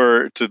be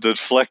sure to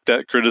deflect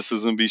that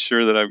criticism, be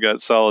sure that I've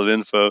got solid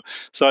info.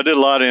 So I did a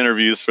lot of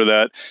interviews for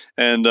that,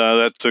 and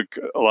that took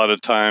a lot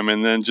of time.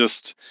 And then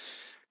just,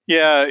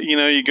 yeah, you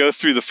know, you go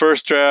through the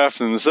first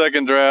draft and the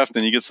second draft,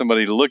 and you get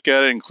somebody to look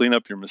at it and clean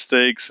up your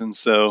mistakes. And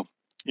so,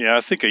 yeah,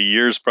 I think a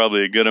year is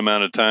probably a good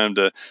amount of time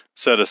to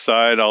set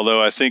aside,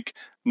 although I think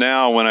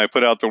now when I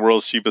put out the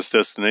world's cheapest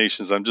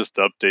destinations, I'm just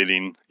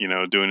updating, you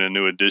know, doing a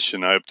new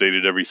edition. I update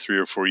it every 3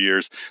 or 4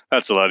 years.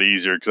 That's a lot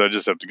easier because I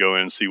just have to go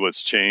in and see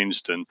what's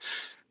changed, and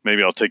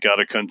maybe I'll take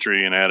out a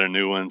country and add a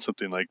new one,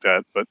 something like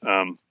that. But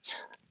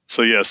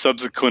so yeah,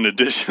 subsequent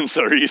editions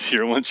are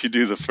easier once you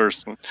do the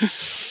first one.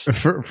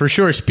 For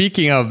sure.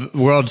 Speaking of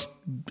world's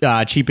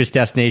cheapest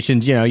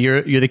destinations, you know,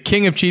 you're the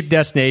king of cheap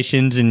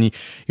destinations, and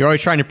you're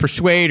always trying to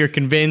persuade or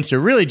convince or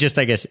really just,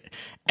 I guess,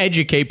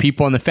 educate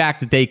people on the fact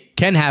that they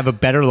can have a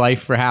better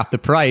life for half the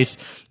price,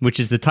 which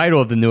is the title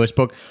of the newest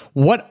book.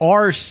 What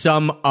are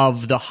some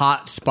of the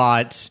hot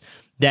spots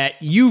that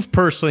you've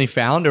personally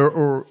found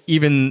or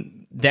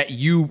even that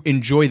you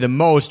enjoy the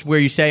most where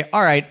you say,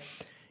 all right,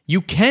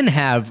 you can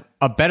have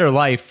a better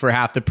life for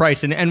half the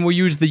price, and we'll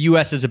use the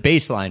U.S. as a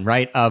baseline,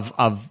 right?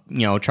 Of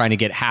you know, trying to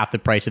get half the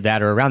price of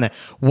that or around that.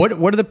 What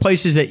are the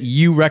places that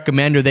you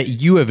recommend or that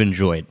you have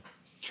enjoyed?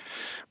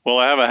 Well,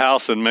 I have a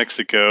house in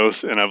Mexico,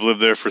 and I've lived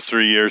there for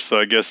 3 years, so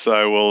I guess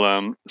I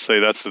will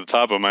say that's the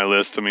top of my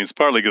list. I mean, it's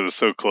partly because it's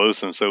so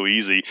close and so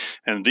easy,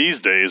 and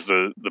these days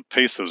the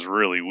peso is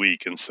really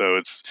weak, and so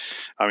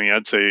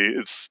I'd say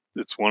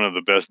it's one of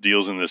the best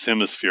deals in this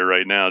hemisphere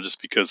right now,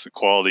 just because the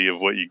quality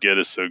of what you get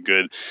is so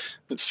good.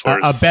 As far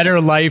as a better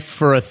life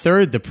for a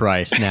third the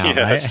price now.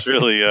 Yeah, right? It's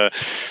really.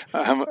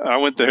 I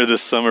went there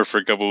this summer for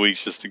a couple of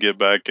weeks just to get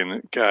back,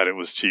 and God, it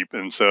was cheap,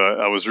 and so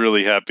I was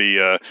really happy.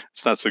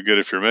 It's not so good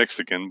if you're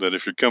Mexican, but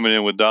if you're coming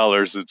in with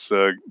dollars, it's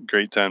a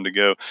great time to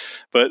go.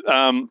 But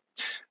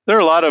there are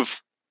a lot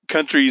of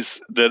countries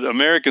that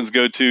Americans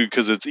go to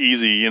because it's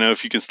easy. You know,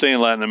 if you can stay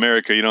in Latin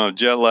America, you don't have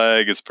jet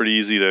lag. It's pretty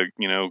easy to,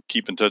 you know,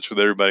 keep in touch with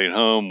everybody at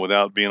home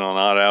without being on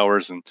odd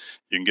hours, and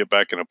you can get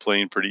back in a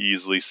plane pretty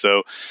easily.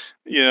 So,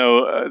 you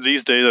know,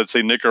 these days I'd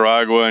say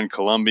Nicaragua and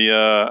Colombia,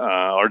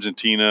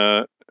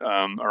 Argentina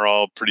are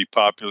all pretty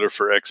popular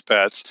for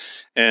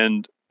expats.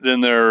 And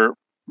then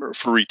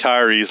for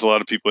retirees, a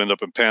lot of people end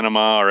up in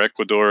Panama or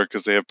Ecuador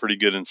because they have pretty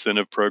good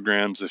incentive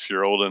programs if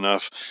you're old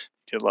enough.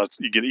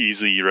 You get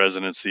easy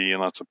residency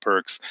and lots of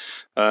perks.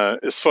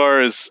 As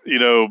far as, you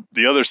know,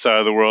 the other side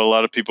of the world, a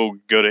lot of people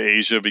go to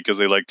Asia because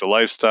they like the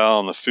lifestyle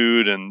and the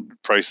food, and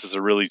prices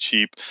are really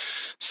cheap.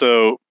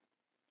 So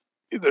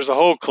there's a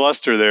whole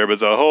cluster there, but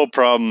the whole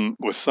problem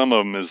with some of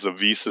them is the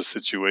visa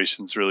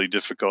situation is really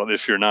difficult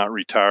if you're not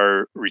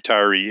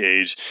retiree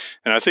age.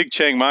 And I think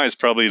Chiang Mai is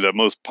probably the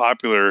most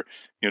popular,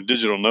 you know,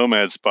 digital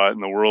nomad spot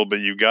in the world, but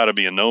you got to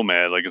be a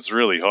nomad. Like, it's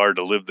really hard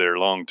to live there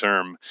long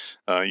term.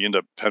 You end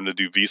up having to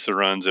do visa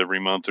runs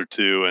every month or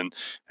two, and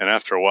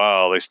after a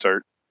while, they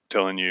start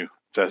telling you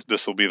that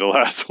this will be the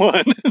last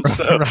one.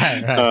 So,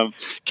 right.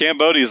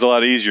 Cambodia is a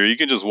lot easier. You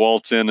can just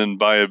waltz in and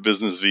buy a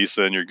business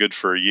visa, and you're good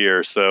for a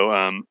year. So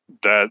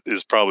that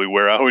is probably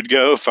where I would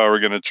go if I were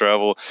going to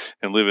travel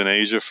and live in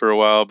Asia for a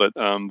while. But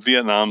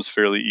Vietnam's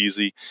fairly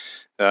easy.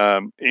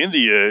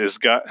 India has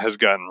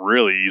gotten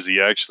really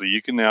easy. Actually,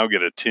 you can now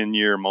get a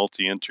 10-year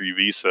multi-entry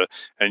visa,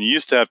 and you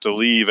used to have to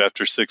leave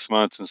after 6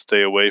 months and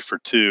stay away for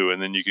 2,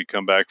 and then you could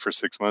come back for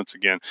 6 months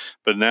again.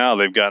 But now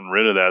they've gotten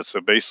rid of that.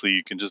 So basically,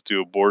 you can just do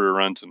a border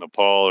run to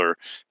Nepal, or,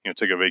 you know,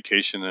 take a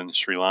vacation in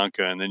Sri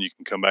Lanka, and then you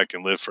can come back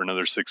and live for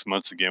another 6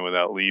 months again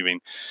without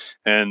leaving.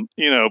 And,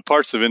 you know,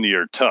 parts of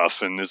India are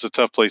tough, and it's a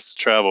tough place to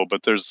travel,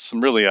 but there's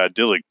some really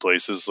idyllic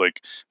places,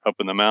 like up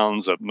in the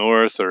mountains up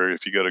north, or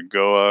if you go to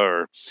Goa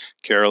or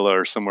Kerala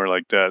or somewhere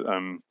like that.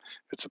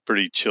 It's a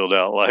pretty chilled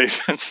out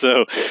life. And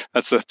so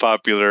that's a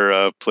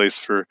popular place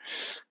for,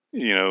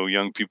 you know,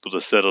 young people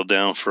to settle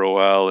down for a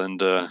while. And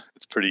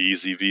it's pretty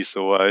easy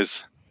visa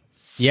wise.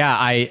 Yeah,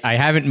 I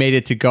haven't made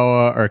it to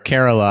Goa or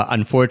Kerala,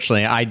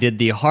 unfortunately. I did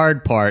the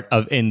hard part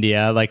of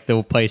India, like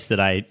the place that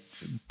I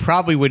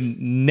probably would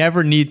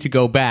never need to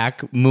go back,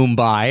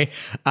 Mumbai.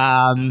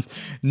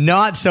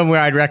 Not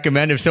somewhere I'd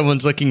recommend if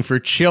someone's looking for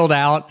chilled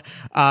out.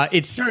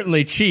 It's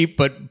certainly cheap,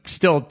 but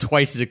still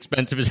twice as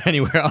expensive as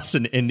anywhere else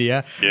in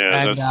India.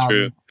 Yeah, that's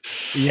true.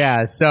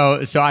 Yeah,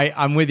 so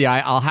I'm with you.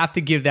 I'll have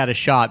to give that a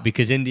shot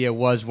because India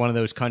was one of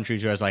those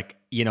countries where I was like,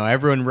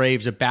 everyone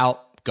raves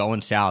about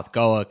going south,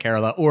 Goa,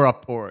 Kerala, or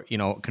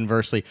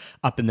conversely,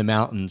 up in the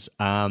mountains.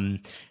 And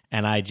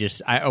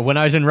when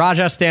I was in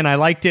Rajasthan, I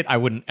liked it. I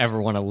wouldn't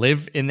ever want to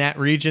live in that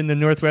region, the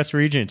Northwest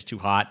region. It's too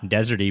hot and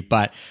deserty.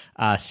 But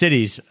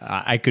cities,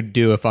 I could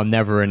do if I'm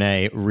never in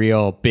a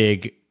real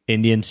big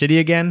Indian city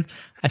again.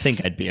 I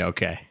think I'd be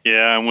okay.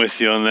 Yeah, I'm with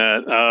you on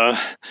that.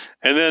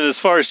 And then as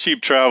far as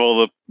cheap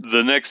travel,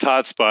 the next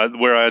hotspot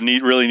where I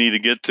really need to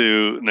get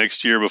to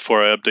next year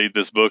before I update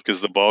this book is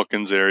the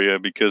Balkans area,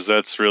 because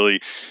that's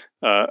really,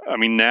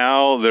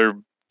 now they're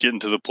getting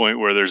to the point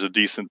where there's a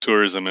decent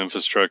tourism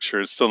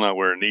infrastructure. It's still not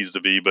where it needs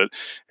to be, but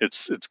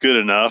it's good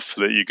enough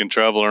that you can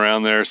travel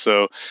around there.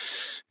 So,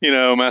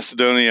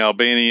 Macedonia,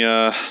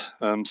 Albania,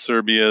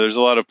 Serbia, there's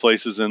a lot of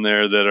places in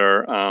there that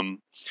are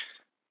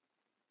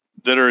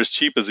as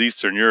cheap as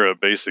Eastern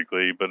Europe,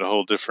 basically, but a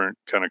whole different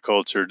kind of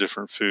culture,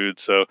 different food.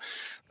 So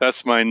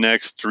that's my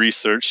next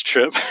research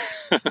trip.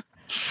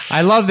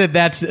 I love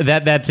that's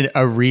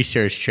a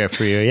research trip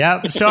for you.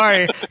 Yeah,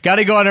 sorry, got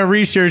to go on a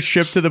research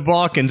trip to the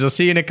Balkans. I'll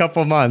see you in a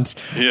couple months.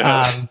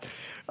 Yeah.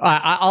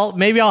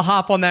 I'll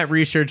hop on that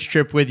research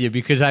trip with you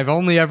because I've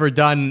only ever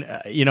done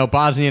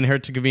Bosnia and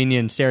Herzegovina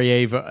and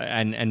Sarajevo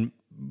and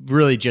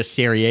really just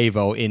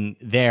Sarajevo in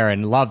there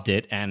and loved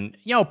it, and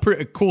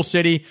pretty cool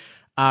city.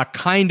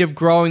 Kind of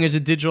growing as a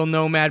digital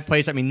nomad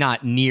place. I mean,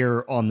 not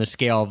near on the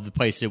scale of the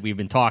place that we've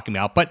been talking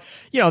about, but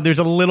there's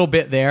a little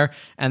bit there.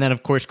 And then,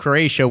 of course,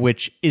 Croatia,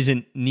 which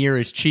isn't near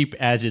as cheap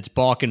as its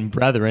Balkan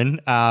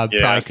brethren, probably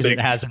because it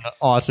has an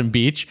awesome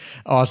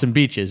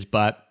beaches,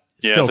 but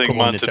still I think cool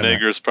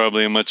Montenegro is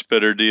probably a much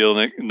better deal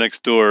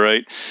next door,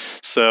 right?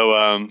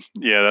 So,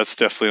 that's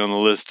definitely on the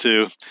list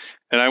too.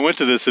 And I went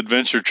to this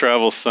adventure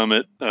travel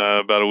summit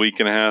about a week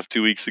and a half,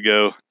 2 weeks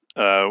ago.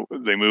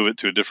 They move it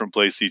to a different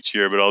place each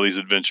year, but all these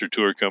adventure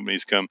tour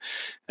companies come,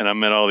 and I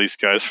met all these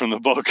guys from the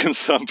Balkans,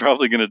 so I'm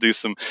probably going to do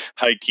some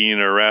hiking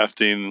or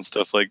rafting and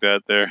stuff like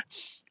that there.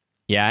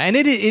 Yeah, and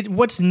it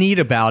what's neat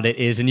about it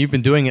is, and you've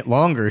been doing it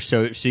longer,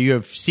 so you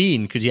have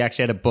seen, because you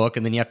actually had a book,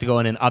 and then you have to go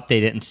in and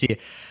update it and see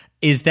it,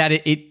 is that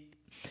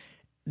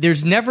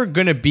there's never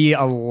going to be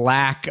a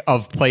lack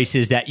of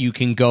places that you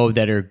can go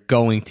that are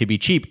going to be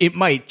cheap. It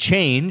might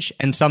change,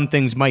 and some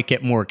things might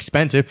get more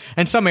expensive,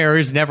 and some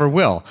areas never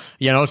will.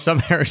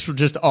 Some areas will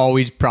just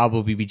always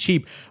probably be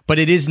cheap. But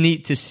it is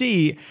neat to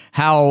see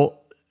how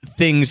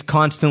things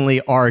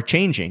constantly are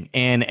changing,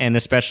 and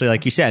especially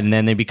like you said, and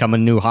then they become a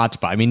new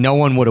hotspot. I mean, no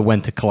one would have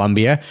went to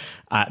Colombia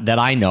that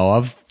I know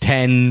of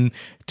 10,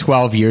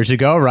 12 years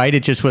ago, right?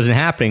 It just wasn't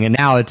happening. And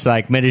now it's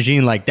like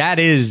Medellin, like that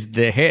is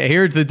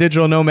here's the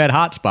digital nomad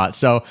hotspot.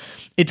 So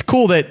it's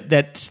cool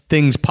that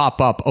things pop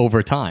up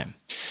over time.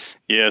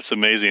 Yeah, it's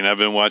amazing. I've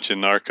been watching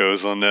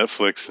Narcos on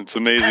Netflix. It's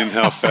amazing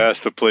how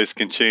fast a place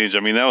can change. I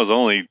mean, that was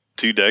only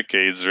 2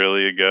 decades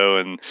really ago,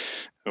 and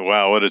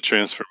wow, what a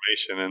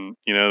transformation. And,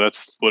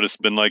 that's what it's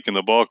been like in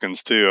the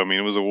Balkans too. I mean,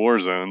 it was a war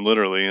zone,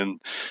 literally. And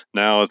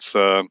now it's,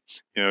 a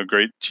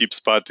great cheap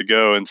spot to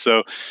go. And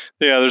so,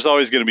 there's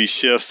always going to be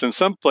shifts. And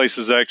some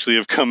places actually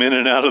have come in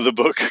and out of the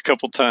book a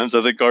couple times.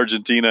 I think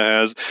Argentina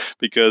has,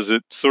 because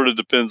it sort of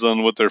depends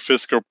on what their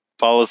fiscal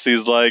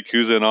policies like,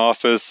 who's in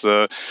office.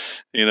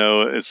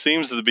 It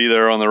seems to be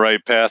they're on the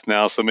right path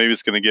now, so maybe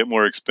it's going to get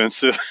more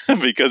expensive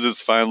because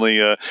it's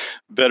finally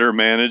better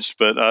managed,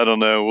 but I don't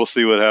know. We'll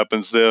see what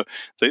happens.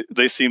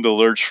 They seem to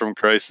lurch from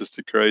crisis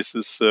to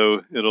crisis,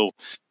 so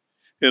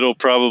it'll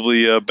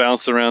probably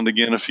bounce around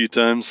again a few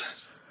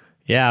times.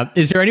 Yeah.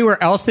 Is there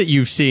anywhere else that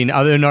you've seen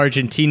other than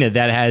Argentina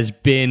that has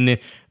been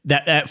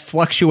that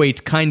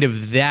fluctuates kind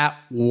of that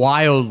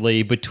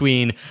wildly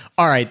between,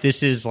 all right,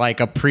 this is like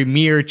a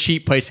premier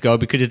cheap place to go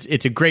because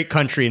it's a great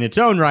country in its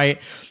own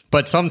right,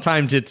 but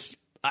sometimes it's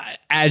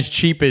as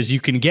cheap as you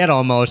can get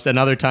almost, and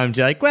other times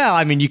you're like, well,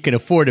 I mean, you can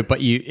afford it,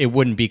 but it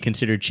wouldn't be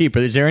considered cheap.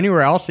 But is there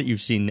anywhere else that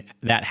you've seen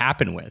that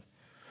happen with?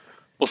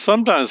 Well,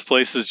 sometimes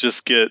places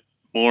just get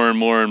more and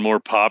more and more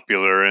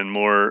popular, and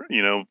more,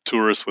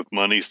 tourists with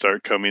money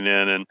start coming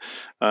in. And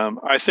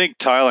I think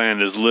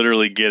Thailand is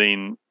literally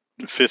getting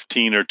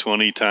 15 or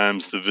 20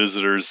 times the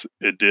visitors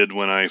it did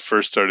when I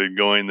first started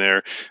going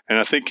there. And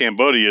I think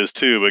Cambodia is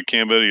too, but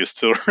Cambodia is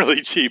still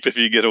really cheap if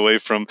you get away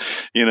from,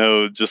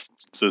 just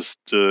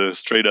the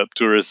straight up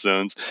tourist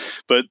zones.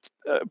 But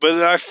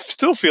I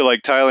still feel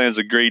like Thailand's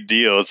a great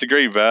deal. It's a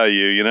great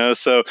value,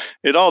 so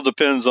it all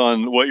depends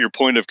on what your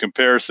point of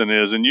comparison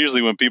is. And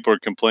usually when people are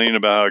complaining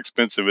about how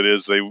expensive it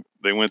is,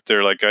 they went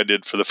there like I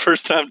did for the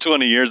first time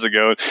 20 years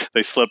ago.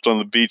 They slept on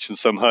the beach in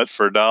some hut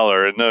for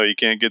 $1. And no, you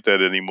can't get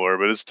that anymore,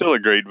 but it's still a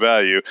great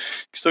value. You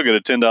still get a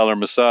 $10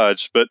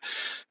 massage, but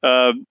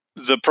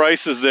the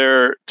prices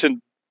there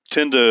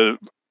tend to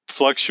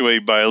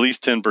fluctuate by at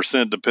least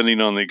 10% depending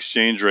on the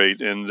exchange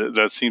rate, and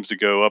that seems to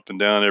go up and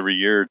down every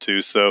year or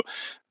two. So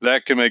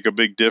that can make a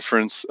big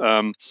difference.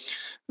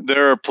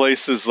 There are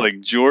places like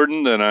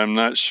Jordan that I'm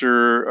not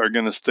sure are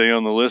going to stay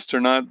on the list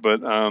or not,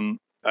 but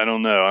I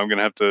don't know. I'm going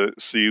to have to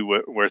see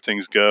where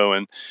things go.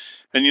 And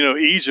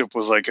Egypt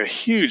was like a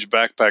huge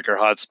backpacker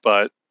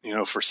hotspot,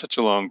 for such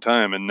a long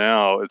time, and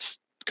now it's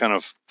kind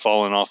of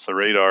fallen off the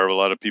radar of a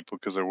lot of people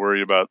because they're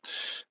worried about,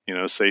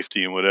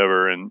 safety and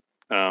whatever. And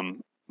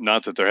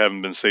not that there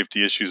haven't been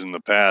safety issues in the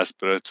past,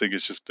 but I think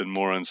it's just been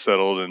more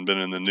unsettled and been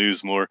in the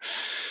news more.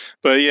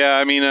 But yeah,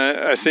 I mean,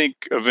 I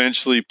think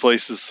eventually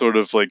places sort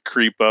of like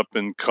creep up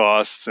in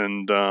costs,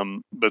 and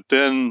but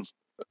then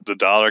the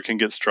dollar can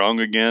get strong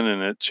again,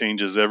 and it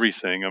changes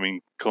everything. I mean,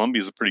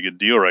 Colombia's a pretty good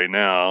deal right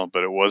now,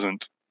 but it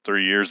wasn't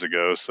 3 years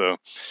ago. So it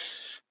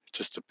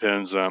just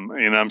depends.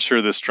 And I'm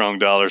sure this strong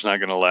dollar is not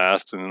going to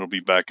last, and it'll be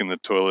back in the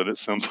toilet at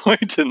some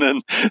point, and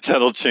then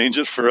that'll change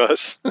it for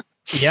us.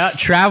 Yeah,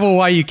 travel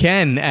while you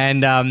can,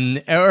 and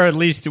or at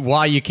least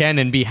while you can,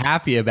 and be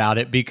happy about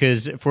it.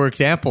 Because, for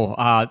example,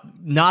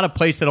 not a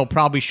place that'll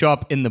probably show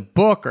up in the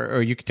book,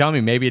 or you could tell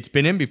me maybe it's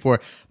been in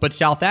before, but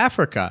South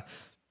Africa.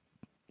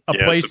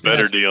 It's a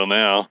better deal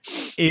now.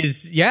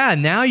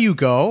 Now you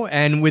go,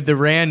 and with the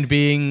rand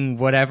being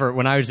whatever,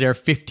 when I was there,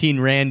 15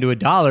 rand to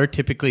 $1,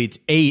 typically it's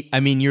 8. I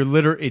mean,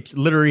 it's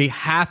literally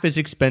half as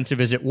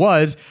expensive as it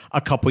was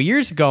a couple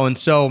years ago, and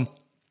so.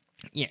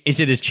 Yeah, is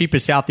it as cheap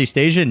as Southeast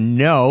Asia?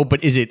 No,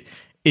 but is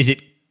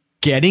it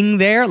getting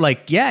there?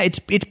 Like, yeah,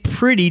 it's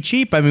pretty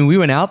cheap. I mean, we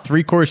went out,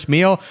 3-course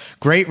meal,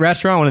 great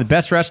restaurant, one of the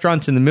best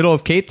restaurants in the middle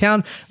of Cape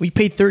Town. We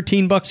paid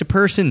 $13 a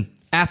person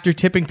after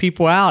tipping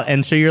people out.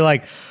 And so you're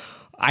like,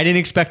 I didn't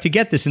expect to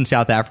get this in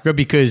South Africa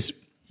because,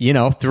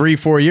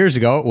 3-4 years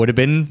ago, it would have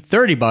been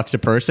 $30 a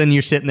person.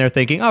 You're sitting there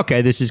thinking,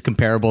 okay, this is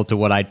comparable to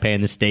what I'd pay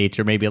in the States,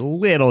 or maybe a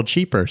little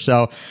cheaper.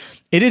 So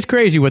it is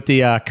crazy what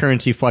the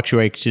currency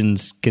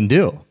fluctuations can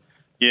do.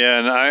 Yeah,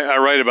 and I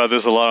write about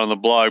this a lot on the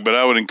blog, but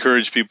I would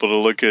encourage people to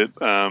look at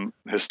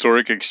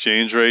historic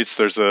exchange rates.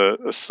 There's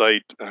a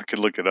site, I could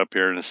look it up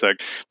here in a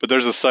sec, but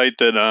there's a site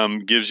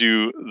that gives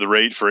you the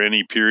rate for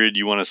any period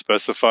you want to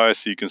specify.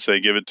 So you can say,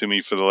 give it to me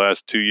for the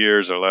last 2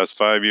 years, or last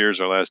 5 years,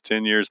 or last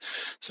 10 years.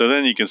 So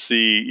then you can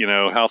see,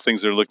 how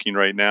things are looking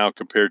right now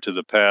compared to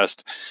the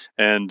past.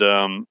 And,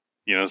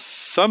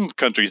 some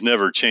countries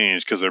never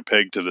change because they're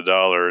pegged to the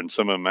dollar, and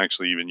some of them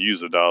actually even use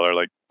the dollar,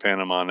 like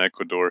Panama and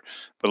Ecuador.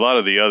 But a lot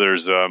of the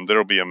others,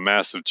 there'll be a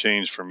massive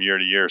change from year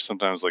to year,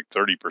 sometimes like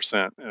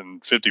 30%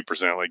 and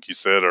 50%, like you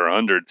said, or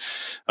 100,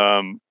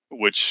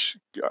 which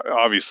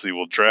obviously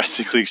will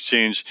drastically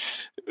change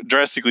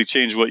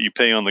what you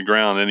pay on the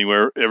ground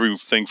anywhere,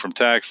 everything from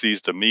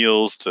taxis to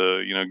meals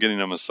to, getting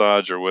a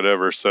massage or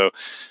whatever. So,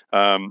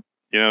 kind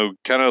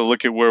of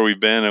look at where we've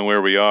been and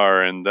where we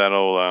are, and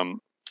that'll,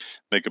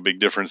 make a big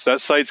difference. That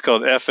site's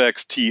called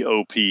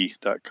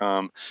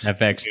fxtop.com.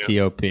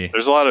 FXTOP.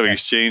 There's a lot of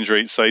exchange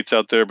rate sites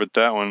out there, but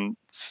that one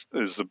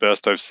is the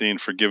best I've seen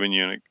for giving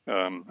you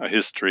a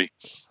history.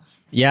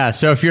 Yeah,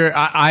 so if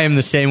I am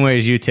the same way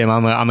as you, Tim.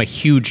 I'm a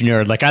huge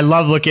nerd. Like, I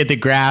love looking at the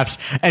graphs,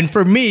 and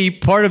for me,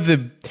 one of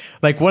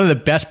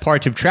the best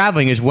parts of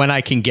traveling is when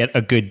I can get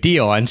a good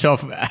deal. And so,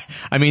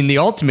 the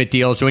ultimate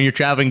deal is when you're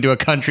traveling to a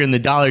country and the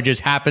dollar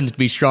just happens to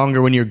be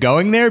stronger when you're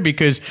going there,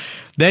 because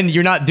then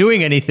you're not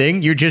doing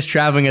anything. You're just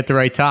traveling at the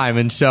right time.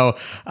 And so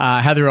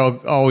Heather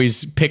will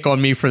always pick on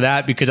me for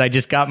that, because I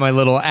just got my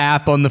little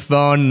app on the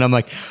phone, and I'm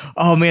like,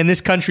 oh man,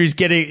 this country's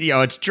getting,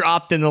 it's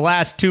dropped in the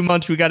last 2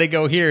 months. We got to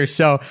go here.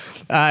 So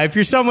if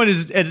you're someone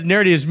as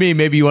nerdy as me,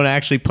 maybe you want to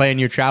actually plan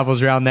your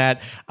travels around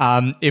that.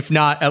 If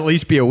not, at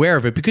least be aware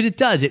of it, because it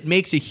does. It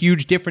makes a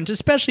huge difference,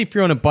 especially if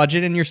you're on a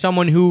budget and you're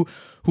someone who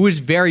is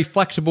very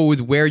flexible with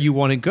where you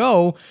want to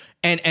go.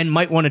 And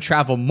might want to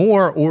travel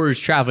more, or is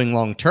traveling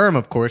long term,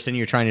 of course, and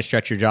you're trying to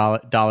stretch your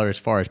dollar as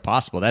far as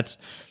possible. It's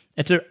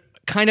a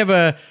kind of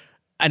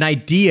an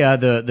idea,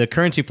 the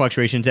currency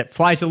fluctuations, that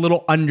flies a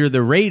little under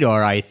the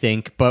radar, I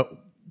think, but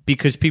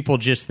because people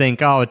just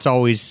think, oh, it's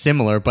always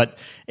similar, but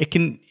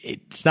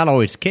it's not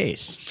always the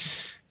case.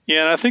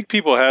 Yeah, and I think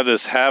people have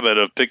this habit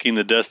of picking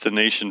the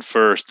destination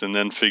first and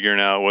then figuring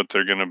out what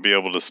they're going to be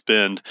able to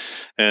spend.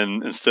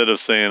 And instead of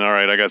saying, all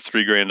right, I got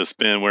 $3,000 to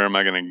spend, where am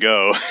I going to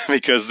go?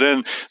 Because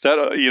then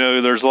that,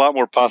 there's a lot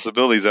more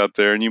possibilities out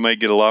there, and you might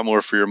get a lot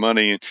more for your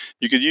money. And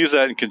you could use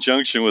that in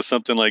conjunction with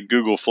something like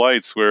Google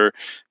Flights, where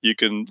you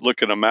can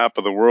look at a map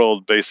of the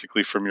world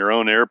basically from your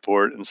own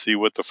airport and see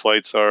what the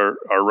flights are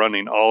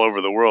running all over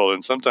the world.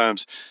 And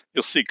sometimes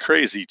you'll see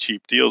crazy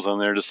cheap deals on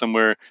there to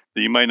somewhere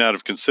that you might not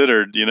have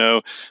considered,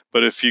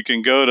 But if you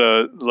can go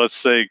to, let's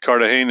say,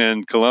 Cartagena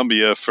in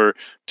Colombia for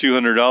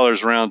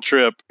 $200 round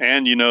trip,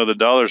 and the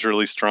dollar's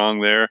really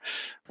strong there,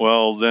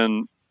 well,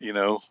 then,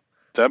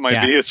 that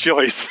might be a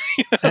choice.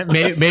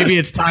 Maybe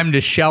it's time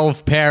to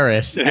shelve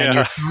Paris and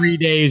your 3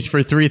 days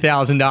for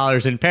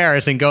 $3,000 in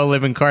Paris and go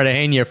live in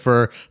Cartagena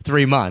for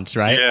 3 months,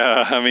 right?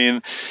 Yeah, I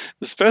mean,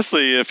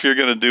 especially if you're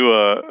going to do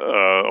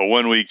a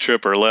 1 week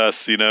trip or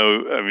less, you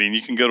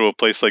can go to a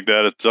place like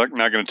that. It's not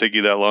going to take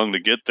you that long to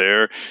get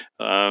there.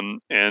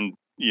 And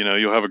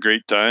you'll have a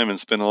great time and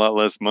spend a lot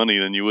less money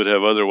than you would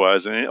have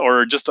otherwise,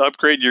 or just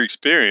upgrade your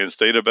experience,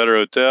 stay at a better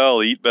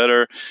hotel, eat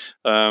better.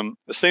 The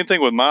same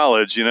thing with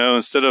mileage,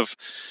 instead of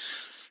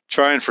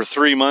trying for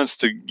 3 months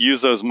to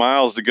use those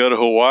miles to go to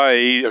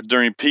Hawaii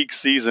during peak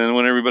season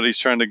when everybody's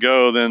trying to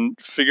go, then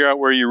figure out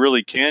where you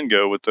really can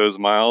go with those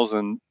miles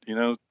and,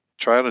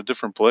 try out a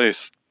different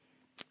place.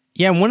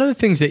 Yeah. And one of the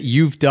things that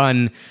you've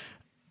done,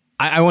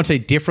 I won't say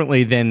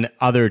differently than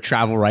other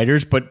travel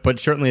writers, but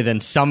certainly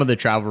than some of the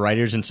travel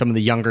writers and some of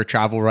the younger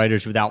travel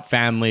writers without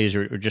families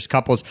or just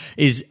couples,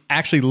 is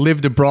actually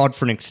lived abroad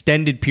for an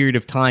extended period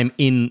of time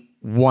in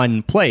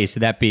one place,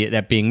 that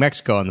being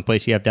Mexico and the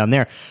place you have down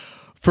there.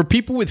 For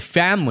people with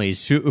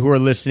families who are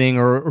listening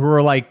or who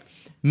are like,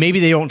 maybe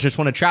they don't just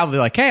want to travel,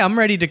 they're like, hey, I'm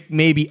ready to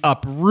maybe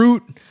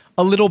uproot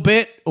a little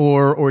bit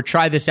or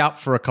try this out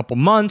for a couple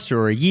months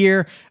or a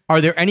year. Are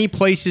there any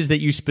places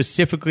that you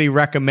specifically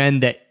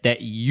recommend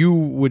that you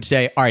would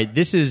say, all right,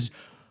 this is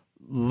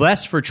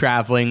less for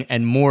traveling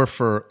and more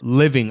for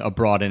living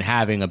abroad and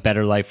having a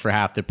better life for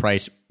half the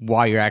price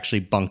while you're actually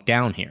bunked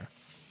down here?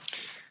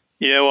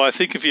 Yeah, well, I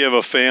think if you have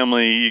a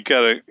family, you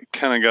got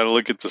to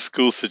look at the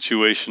school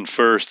situation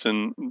first.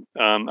 And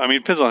it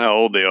depends on how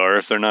old they are.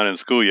 If they're not in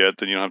school yet,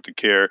 then you don't have to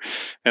care.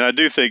 And I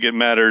do think it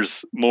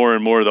matters more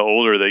and more the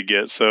older they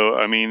get. So,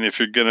 if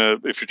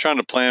you're trying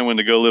to plan when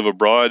to go live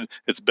abroad,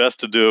 it's best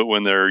to do it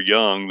when they're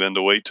young than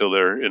to wait till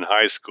they're in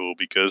high school,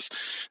 because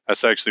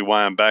that's actually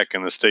why I'm back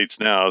in the States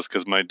now, is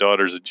because my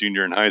daughter's a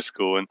junior in high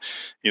school. And,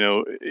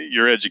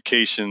 your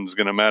education is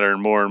going to matter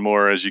more and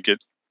more as you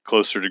get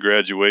closer to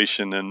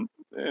graduation, and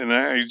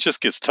it just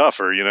gets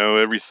tougher.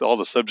 All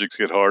the subjects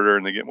get harder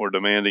and they get more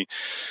demanding.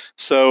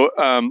 So,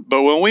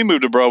 but when we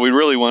moved abroad, we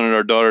really wanted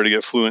our daughter to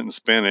get fluent in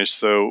Spanish.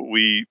 So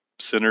we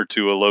sent her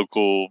to a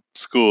local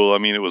school.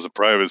 It was a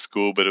private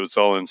school, but it was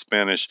all in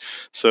Spanish.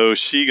 So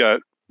she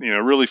got,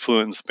 really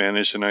fluent in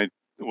Spanish, and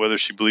whether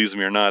she believes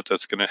me or not,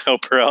 that's going to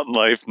help her out in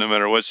life, no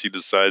matter what she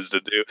decides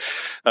to do.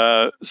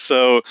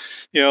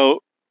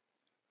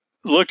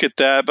 Look at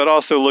that, but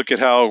also look at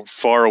how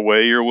far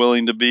away you're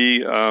willing to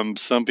be.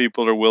 Some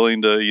people are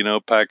willing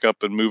to, pack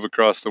up and move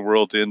across the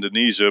world to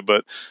Indonesia,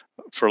 but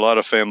for a lot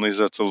of families,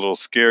 that's a little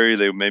scary.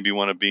 They maybe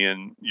want to be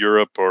in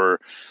Europe or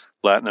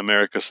Latin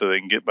America so they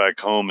can get back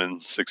home in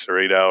 6 or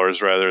 8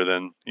 hours rather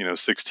than,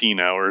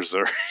 16 hours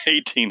or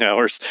 18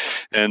 hours.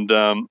 And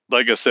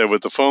like I said,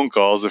 with the phone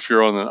calls, if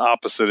you're on the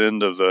opposite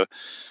end of the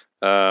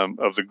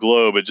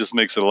globe, it just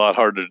makes it a lot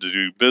harder to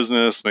do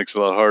business, makes it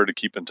a lot harder to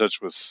keep in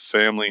touch with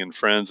family and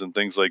friends and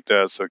things like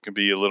that. So it can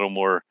be a little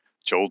more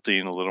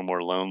jolting, a little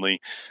more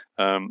lonely.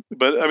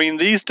 But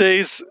these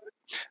days,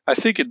 I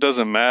think it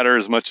doesn't matter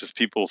as much as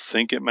people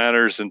think it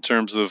matters in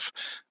terms of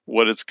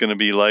what it's going to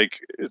be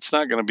like. It's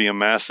not going to be a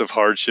massive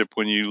hardship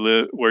when you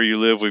live where you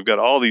live. We've got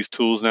all these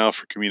tools now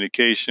for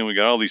communication. We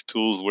got all these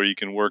tools where you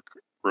can work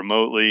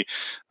remotely.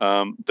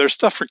 There's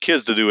stuff for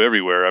kids to do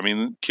everywhere.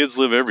 Kids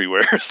live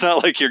everywhere. It's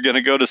not like you're going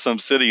to go to some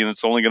city and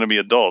it's only going to be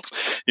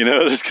adults.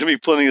 There's going to be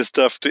plenty of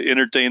stuff to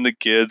entertain the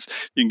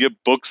kids. You can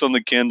get books on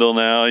the Kindle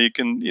now. You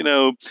can,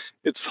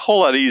 it's a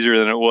whole lot easier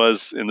than it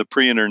was in the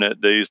pre-internet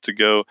days to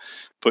go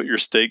put your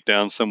stake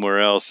down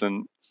somewhere else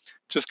and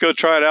just go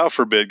try it out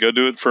for a bit. Go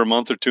do it for a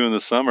month or two in the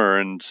summer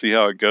and see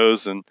how it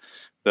goes. And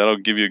that'll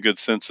give you a good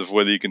sense of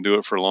whether you can do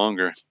it for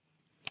longer.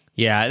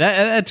 Yeah,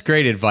 that's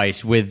great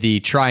advice with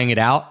the trying it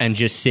out and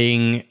just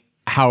seeing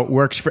how it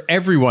works for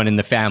everyone in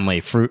the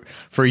family, for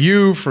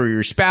you, for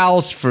your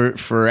spouse,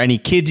 for any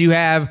kids you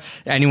have,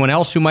 anyone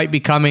else who might be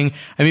coming.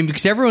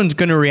 Because everyone's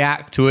going to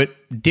react to it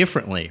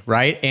differently,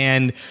 right?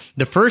 And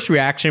the first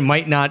reaction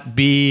might not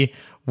be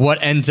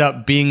what ends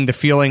up being the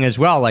feeling as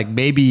well. Like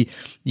maybe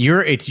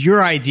it's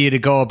your idea to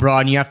go abroad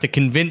and you have to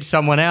convince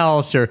someone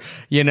else, or,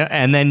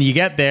 and then you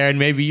get there and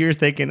maybe you're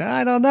thinking,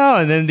 I don't know.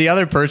 And then the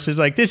other person is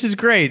like, this is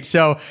great.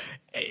 So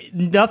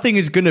nothing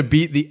is going to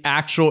beat the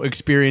actual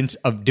experience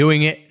of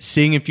doing it,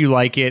 seeing if you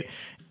like it.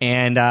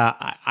 And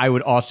I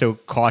would also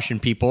caution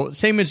people,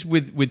 same as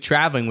with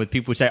traveling, with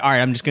people who say, all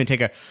right, I'm just going to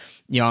take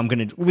I'm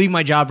going to leave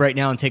my job right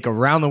now and take a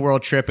round the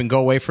world trip and go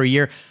away for a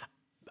year.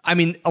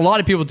 A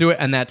lot of people do it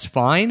and that's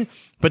fine,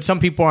 but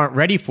some people aren't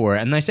ready for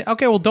it. And I say,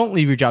 okay, well, don't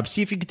leave your job.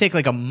 See if you can take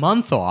like a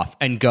month off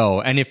and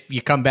go. And if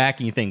you come back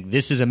and you think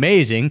this is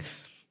amazing,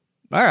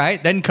 all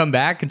right, then come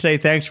back and say,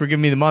 thanks for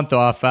giving me the month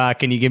off.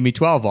 Can you give me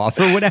 12 off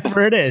or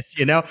whatever it is,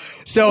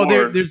 So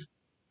there's...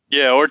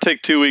 Yeah, or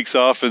take 2 weeks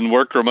off and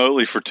work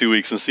remotely for 2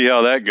 weeks and see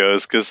how that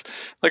goes. Because,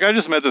 I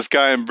just met this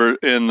guy in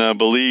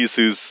Belize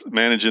who's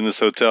managing this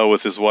hotel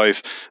with his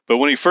wife. But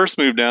when he first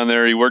moved down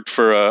there, he worked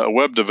for a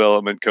web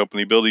development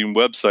company building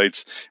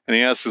websites. And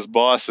he asked his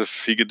boss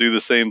if he could do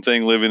the same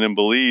thing living in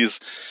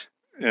Belize.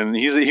 and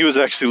he was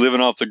actually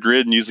living off the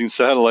grid and using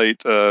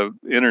satellite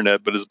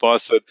internet. But his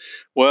boss said,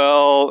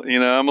 "Well,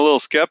 I'm a little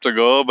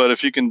skeptical, but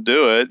if you can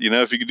do it,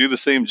 if you can do the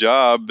same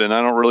job, and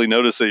I don't really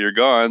notice that you're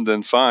gone,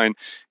 then fine."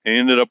 And he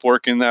ended up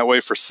working that way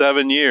for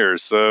 7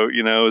 years. So,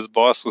 his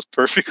boss was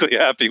perfectly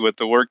happy with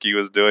the work he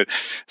was doing.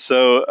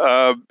 So,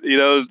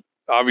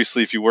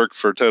 obviously, if you work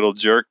for a total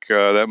jerk,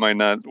 that might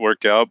not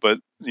work out. But,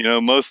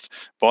 most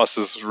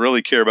bosses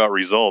really care about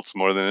results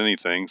more than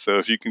anything. So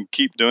if you can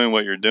keep doing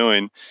what you're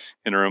doing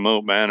in a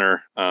remote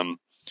manner,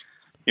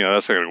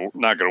 that's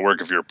not going to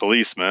work if you're a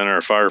policeman or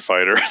a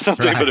firefighter or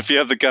something. Right. But if you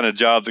have the kind of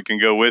job that can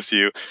go with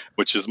you,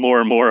 which is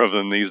more and more of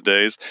them these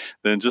days,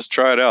 then just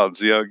try it out and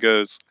see how it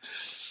goes.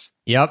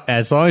 Yep.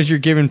 As long as you're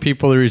giving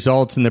people the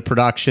results and the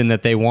production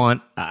that they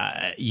want,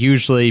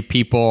 usually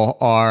people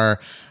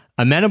are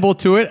amenable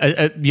to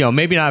it,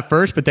 maybe not at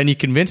first, but then you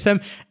convince them,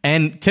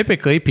 and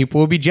typically people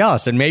will be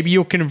jealous, and maybe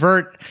you'll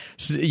convert,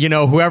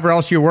 whoever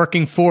else you're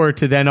working for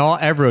to then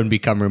everyone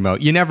become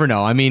remote. You never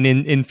know. I mean,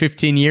 in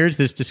 15 years,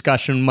 this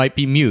discussion might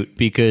be mute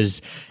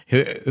because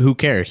who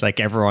cares?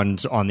 Like,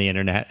 everyone's on the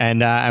internet,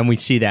 and we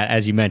see that,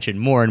 as you mentioned,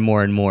 more and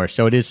more and more.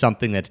 So it is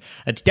something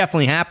that's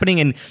definitely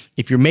happening. And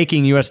if you're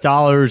making US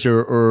dollars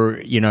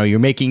or you're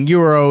making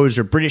euros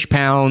or British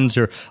pounds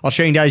or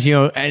Australian dollars,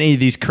 any of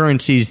these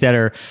currencies that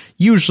are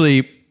usually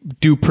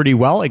do pretty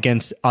well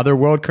against other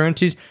world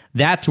currencies,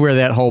 that's where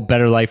that whole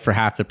better life for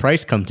half the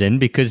price comes in,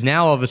 because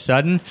now all of a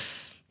sudden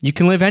you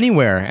can live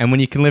anywhere. And when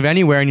you can live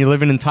anywhere and you're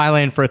living in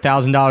Thailand for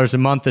 $1,000 a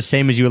month, the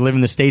same as you would live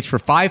in the States for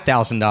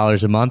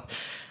 $5,000 a month,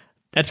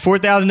 that's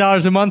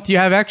 $4,000 a month you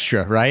have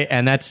extra, right?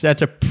 And that's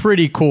a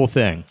pretty cool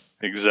thing.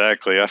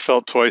 Exactly. I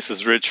felt twice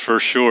as rich for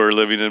sure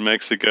living in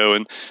Mexico.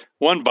 And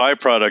one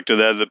byproduct of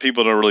that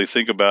people don't really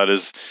think about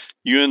is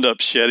you end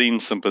up shedding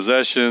some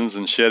possessions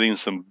and shedding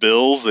some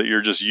bills that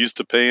you're just used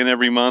to paying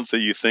every month that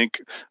you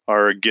think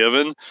are a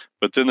given,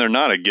 but then they're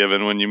not a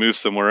given when you move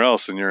somewhere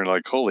else and you're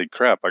like, holy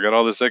crap, I got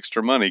all this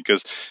extra money,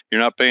 because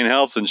you're not paying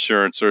health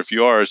insurance, or if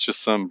you are, it's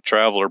just some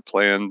traveler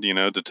plan,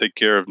 to take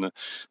care of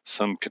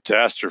some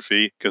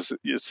catastrophe, because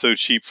it's so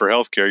cheap for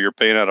healthcare, you're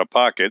paying out of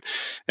pocket,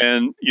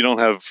 and you don't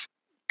have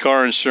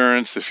car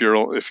insurance if you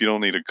don't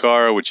need a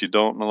car, which you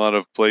don't in a lot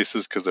of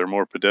places because they're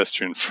more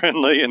pedestrian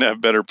friendly and have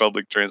better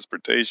public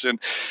transportation.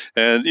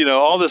 And,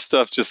 all this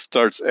stuff just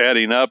starts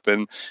adding up,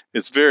 and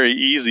it's very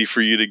easy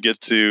for you to get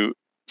to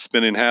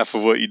spending half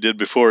of what you did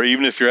before,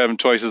 even if you're having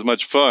twice as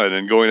much fun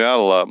and going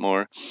out a lot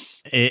more.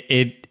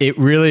 It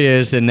really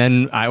is. And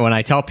then when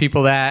I tell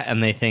people that,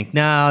 and they think,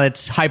 no,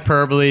 it's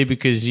hyperbole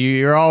because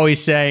you're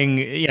always saying,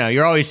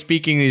 you're always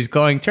speaking these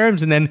glowing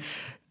terms, and then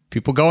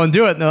people go and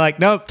do it, and they're like,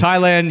 nope,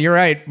 Thailand, you're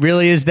right,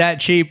 really is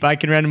that cheap. I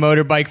can rent a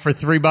motorbike for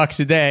 $3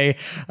 a day,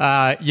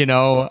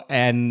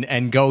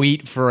 and go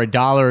eat for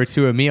 $1 or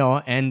 $2 a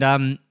meal,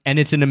 and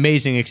it's an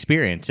amazing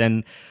experience.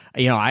 And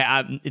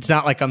it's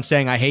not like I'm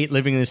saying I hate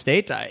living in the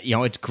States.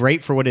 It's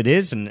great for what it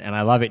is, and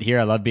I love it here.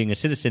 I love being a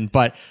citizen,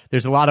 but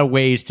there's a lot of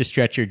ways to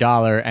stretch your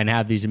dollar and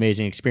have these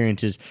amazing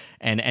experiences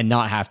and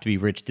not have to be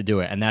rich to do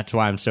it. And that's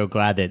why I'm so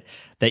glad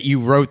that you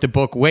wrote the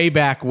book way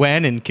back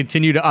when and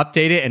continue to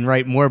update it and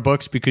write more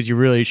books, because you're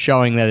really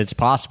showing that it's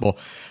possible.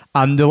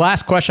 The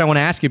last question I want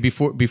to ask you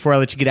before I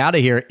let you get out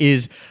of here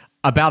is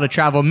about a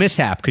travel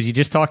mishap, because you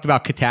just talked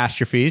about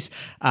catastrophes.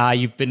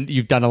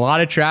 You've done a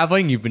lot of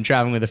traveling. You've been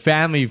traveling with a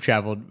family. You've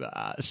traveled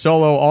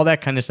solo, all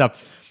that kind of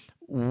stuff.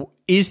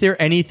 Is there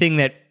anything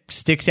that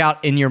sticks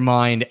out in your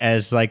mind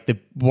as like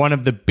one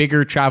of the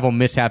bigger travel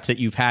mishaps that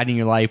you've had in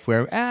your life,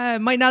 where it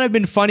might not have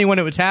been funny when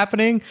it was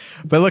happening,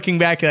 but looking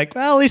back, you're like,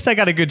 well, at least I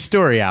got a good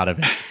story out of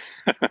it?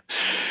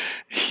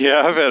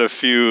 Yeah, I've had a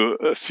few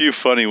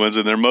funny ones,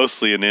 and they're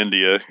mostly in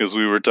India, because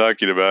we were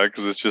talking about,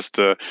 because it's just,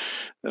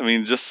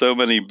 just so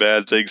many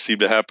bad things seem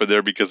to happen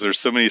there because there's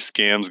so many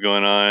scams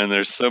going on.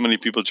 There's so many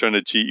people trying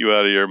to cheat you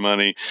out of your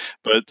money.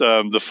 But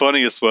the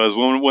funniest was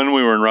when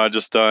we were in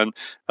Rajasthan,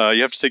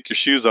 you have to take your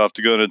shoes off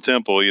to go in a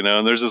temple,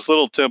 and there's this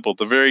little temple at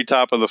the very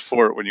top of the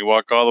fort when you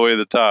walk all the way to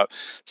the top.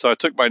 So I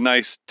took my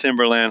nice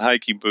Timberland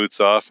hiking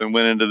boots off and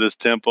went into this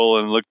temple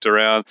and looked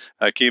around.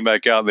 I came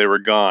back out and they were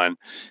gone.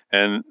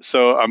 And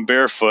so I'm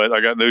barefoot.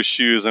 I got no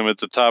shoes. I'm at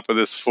the top of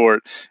this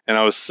fort. And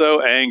I was so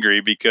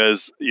angry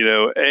because,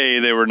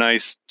 they were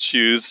nice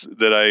shoes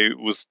that I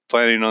was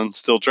planning on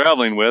still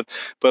traveling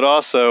with. But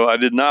also, I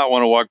did not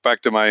want to walk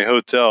back to my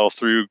hotel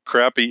through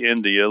crappy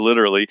India,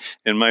 literally,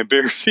 in my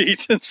bare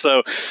feet. And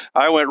so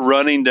I went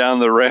running down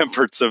the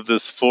ramparts of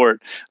this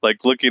fort,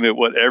 like looking at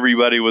what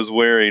everybody was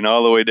wearing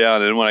all the way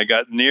down. And when I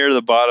got near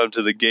the bottom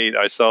to the gate,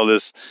 I saw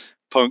this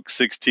punk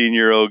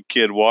 16-year-old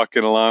kid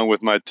walking along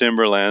with my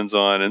Timberlands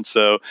on. And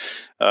so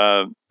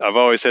I've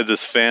always had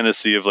this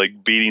fantasy of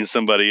like beating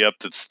somebody up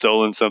that's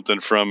stolen something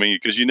from me,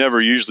 because you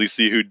never usually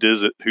see who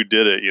did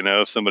it,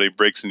 if somebody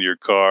breaks into your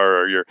car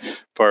or your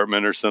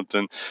apartment or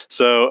something.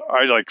 So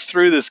I like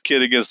threw this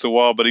kid against the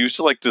wall, but he was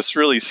just like this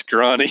really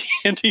scrawny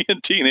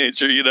Indian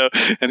teenager,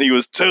 and he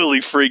was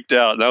totally freaked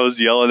out. And I was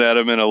yelling at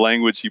him in a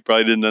language he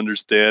probably didn't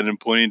understand and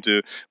pointing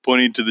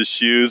to the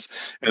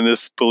shoes. And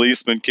this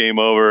policeman came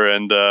over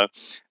and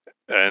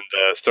and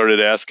started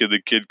asking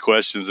the kid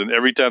questions. And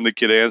every time the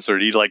kid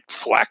answered, he like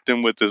whacked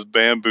him with this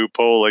bamboo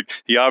pole. Like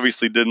he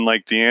obviously didn't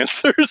like the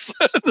answers.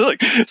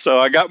 So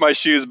I got my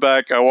shoes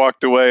back. I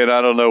walked away, and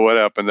I don't know what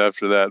happened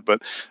after that. But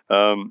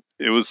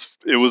it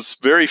was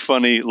very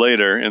funny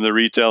later in the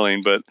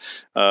retelling, but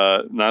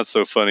not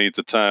so funny at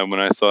the time when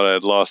I thought I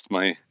had lost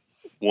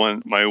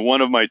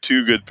one of my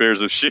two good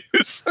pairs of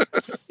shoes.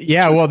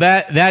 Yeah, well,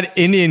 that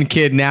Indian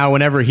kid now,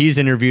 whenever he's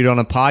interviewed on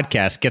a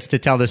podcast, gets to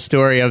tell the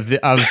story of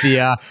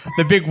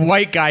the big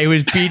white guy who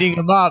was beating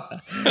him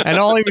up, and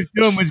all he was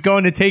doing was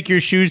going to take your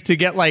shoes to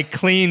get like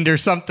cleaned or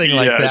something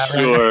like that.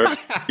 Yeah, sure. Right?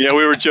 Yeah,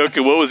 we were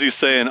joking. What was he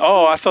saying?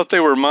 Oh, I thought they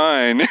were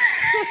mine.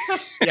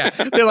 Yeah,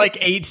 they're like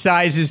 8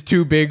 sizes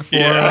too big for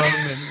him.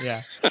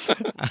 And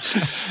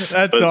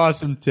that's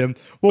awesome, Tim.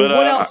 Well,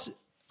 what else?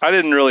 I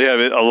didn't really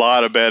have a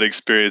lot of bad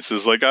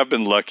experiences. Like I've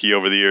been lucky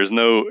over the years.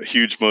 No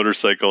huge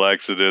motorcycle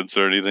accidents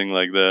or anything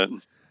like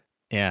that.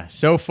 Yeah,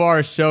 so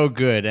far so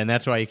good, and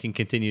that's why you can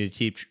continue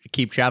to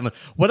keep traveling.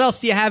 What else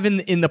do you have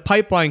in the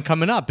pipeline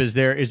coming up? Is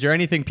there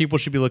anything people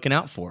should be looking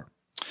out for?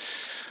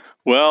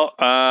 Well,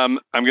 I'm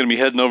going to be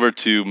heading over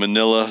to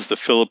Manila, the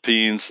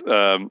Philippines,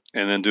 and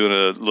then doing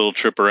a little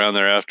trip around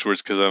there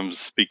afterwards because I'm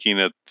speaking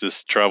at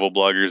this Travel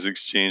Bloggers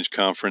Exchange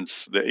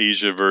conference, the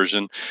Asia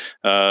version,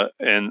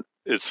 and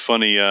it's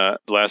funny,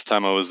 last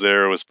time I was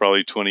there was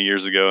probably 20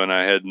 years ago, and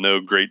I had no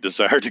great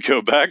desire to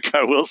go back,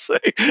 I will say.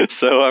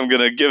 So I'm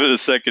going to give it a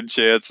second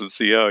chance and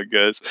see how it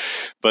goes.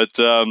 But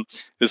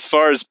as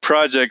far as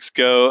projects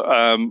go,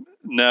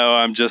 no,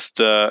 I'm just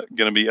going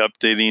to be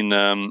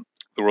updating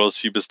the world's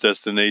cheapest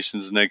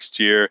destinations next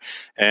year.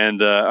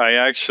 And I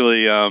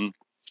actually...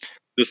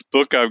 this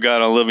book I've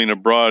got on living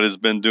abroad has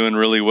been doing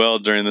really well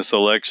during this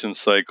election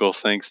cycle,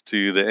 thanks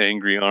to the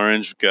Angry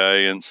Orange guy.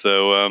 And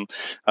so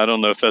I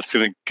don't know if that's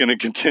going to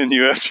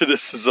continue after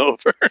this is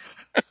over.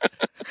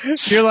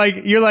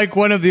 You're like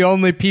one of the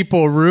only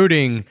people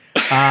rooting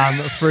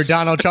for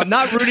Donald Trump,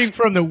 not rooting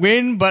from the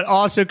win, but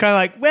also kind of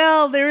like,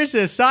 well, there is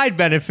a side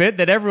benefit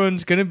that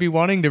everyone's going to be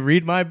wanting to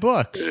read my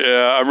books.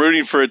 Yeah, I'm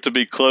rooting for it to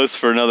be close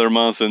for another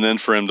month and then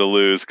for him to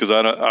lose, because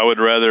I would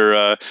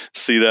rather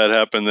see that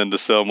happen than to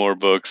sell more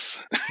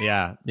books.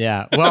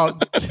 Yeah. Well,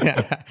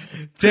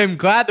 Tim,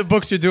 glad the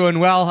books are doing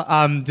well,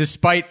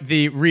 despite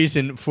the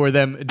reason for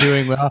them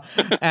doing well,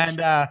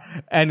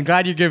 and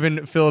glad you're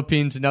giving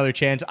Philippines another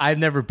chance.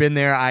 I've never been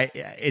there.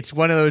 It's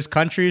one of those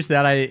countries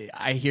that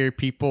I hear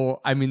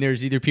people. I mean,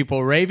 there's either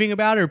people raving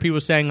about it or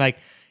people saying like,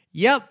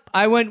 "Yep,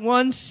 I went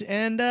once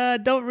and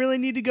don't really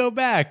need to go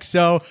back."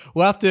 So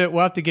we'll have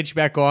to get you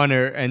back on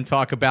and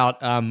talk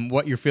about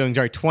what your feelings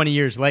are 20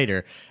 years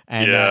later,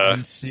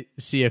 and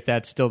see if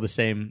that's still the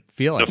same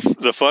feeling.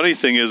 The funny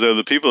thing is, though,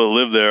 the people that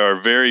live there are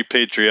very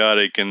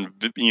patriotic and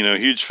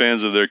huge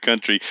fans of their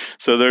country.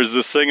 So there's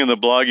this thing in the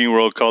blogging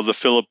world called the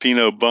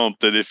Filipino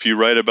bump, that if you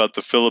write about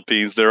the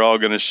Philippines, they're all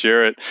going to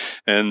share it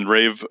and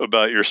rave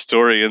about your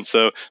story. And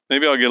so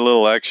maybe I'll get a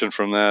little action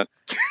from that.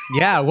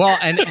 Yeah, well,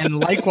 and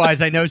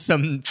likewise, I know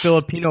some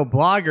Filipino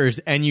bloggers,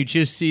 and you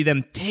just see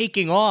them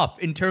taking off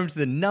in terms of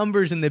the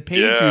numbers and the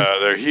pages. Yeah,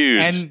 they're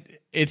huge. And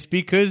it's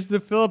because the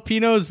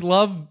Filipinos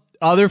love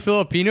other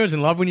Filipinos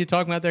and love when you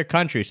talk about their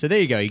country. So there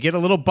you go. You get a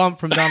little bump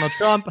from Donald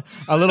Trump,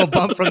 a little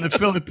bump from the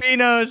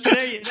Filipinos.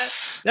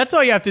 That's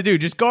all you have to do.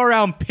 Just go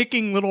around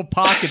picking little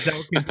pockets that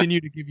will continue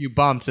to give you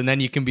bumps, and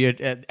then you can be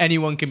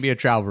anyone can be a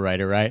travel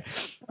writer, right?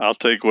 I'll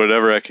take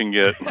whatever I can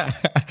get.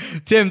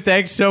 Tim,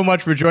 thanks so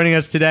much for joining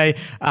us today.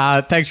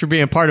 Thanks for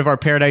being a part of our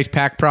Paradise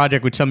Pack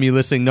project, which some of you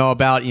listening know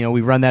about.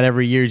 We run that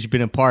every year. You've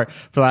been a part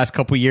for the last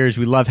couple of years.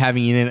 We love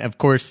having you in. Of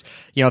course,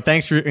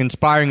 thanks for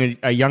inspiring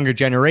a younger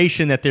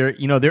generation that there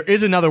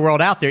is another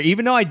world out there.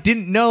 Even though I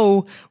didn't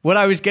know what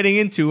I was getting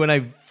into when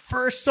I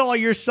first saw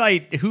your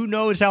site, who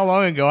knows how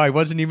long ago. I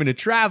wasn't even a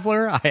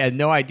traveler. I had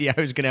no idea I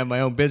was going to have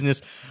my own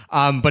business.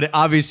 But it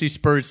obviously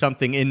spurred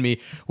something in me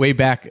way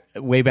back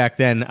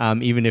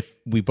then, even if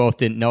we both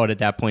didn't know it at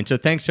that point. So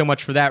thanks so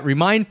much for that.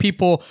 Remind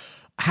people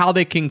how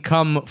they can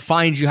come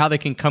find you, how they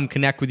can come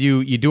connect with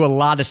you. You do a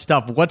lot of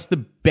stuff. What's the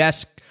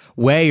best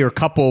way or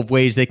couple of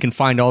ways they can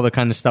find all the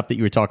kind of stuff that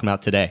you were talking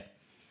about today?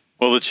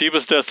 Well, the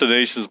cheapest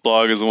destinations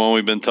blog is the one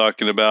we've been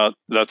talking about.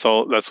 That's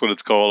what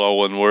it's called, all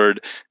one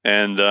word.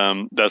 And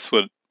that's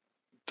what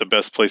the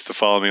best place to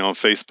follow me on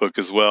Facebook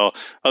as well.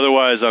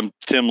 Otherwise, I'm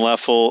Tim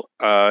Leffel.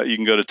 You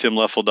can go to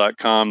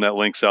timleffel.com. That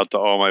links out to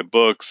all my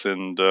books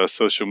and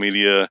social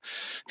media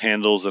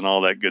handles and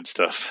all that good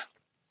stuff.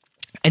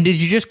 And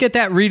did you just get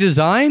that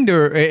redesigned,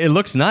 or it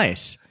looks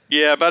nice?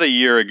 Yeah, about a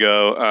year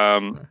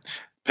ago.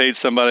 Paid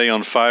somebody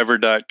on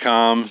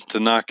Fiverr.com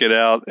to knock it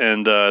out,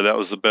 and that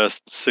was the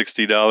best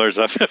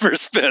 $60 I've ever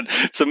spent.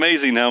 It's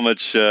amazing how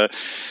much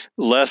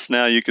less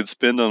now you could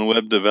spend on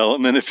web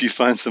development if you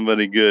find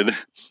somebody good.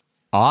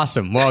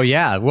 Awesome. Well,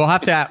 yeah, we'll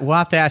have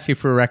to ask you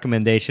for a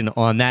recommendation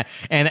on that.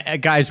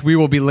 And guys, we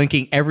will be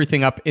linking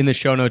everything up in the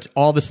show notes,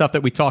 all the stuff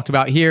that we talked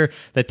about here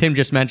that Tim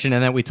just mentioned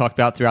and that we talked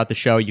about throughout the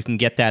show. You can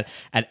get that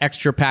at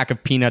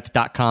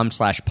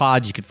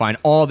extrapackofpeanuts.com/pods. You can find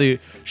all the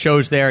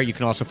shows there. You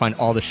can also find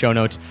all the show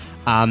notes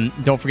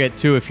Don't forget,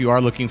 too, if you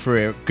are looking for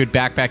a good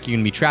backpack you're going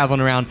to be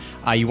traveling around,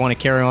 you want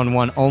to carry on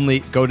one only,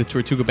 go to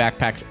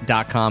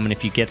TortugaBackpacks.com, and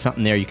if you get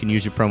something there, you can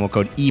use your promo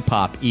code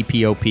EPOP,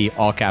 EPOP,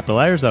 all capital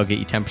letters. That'll get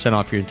you 10%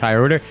 off your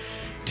entire order.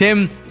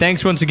 Tim,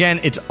 thanks once again.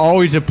 It's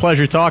always a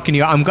pleasure talking to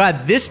you. I'm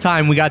glad this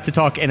time we got to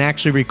talk and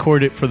actually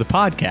record it for the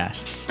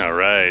podcast. All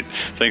right.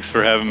 Thanks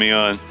for having me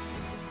on.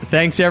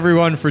 Thanks,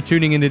 everyone, for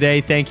tuning in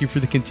today. Thank you for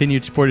the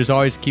continued support. As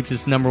always, keeps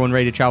us #1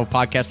 rated travel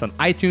podcast on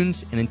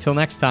iTunes. And until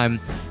next time,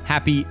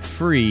 happy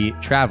free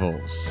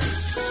travels.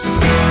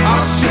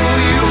 I'll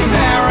show you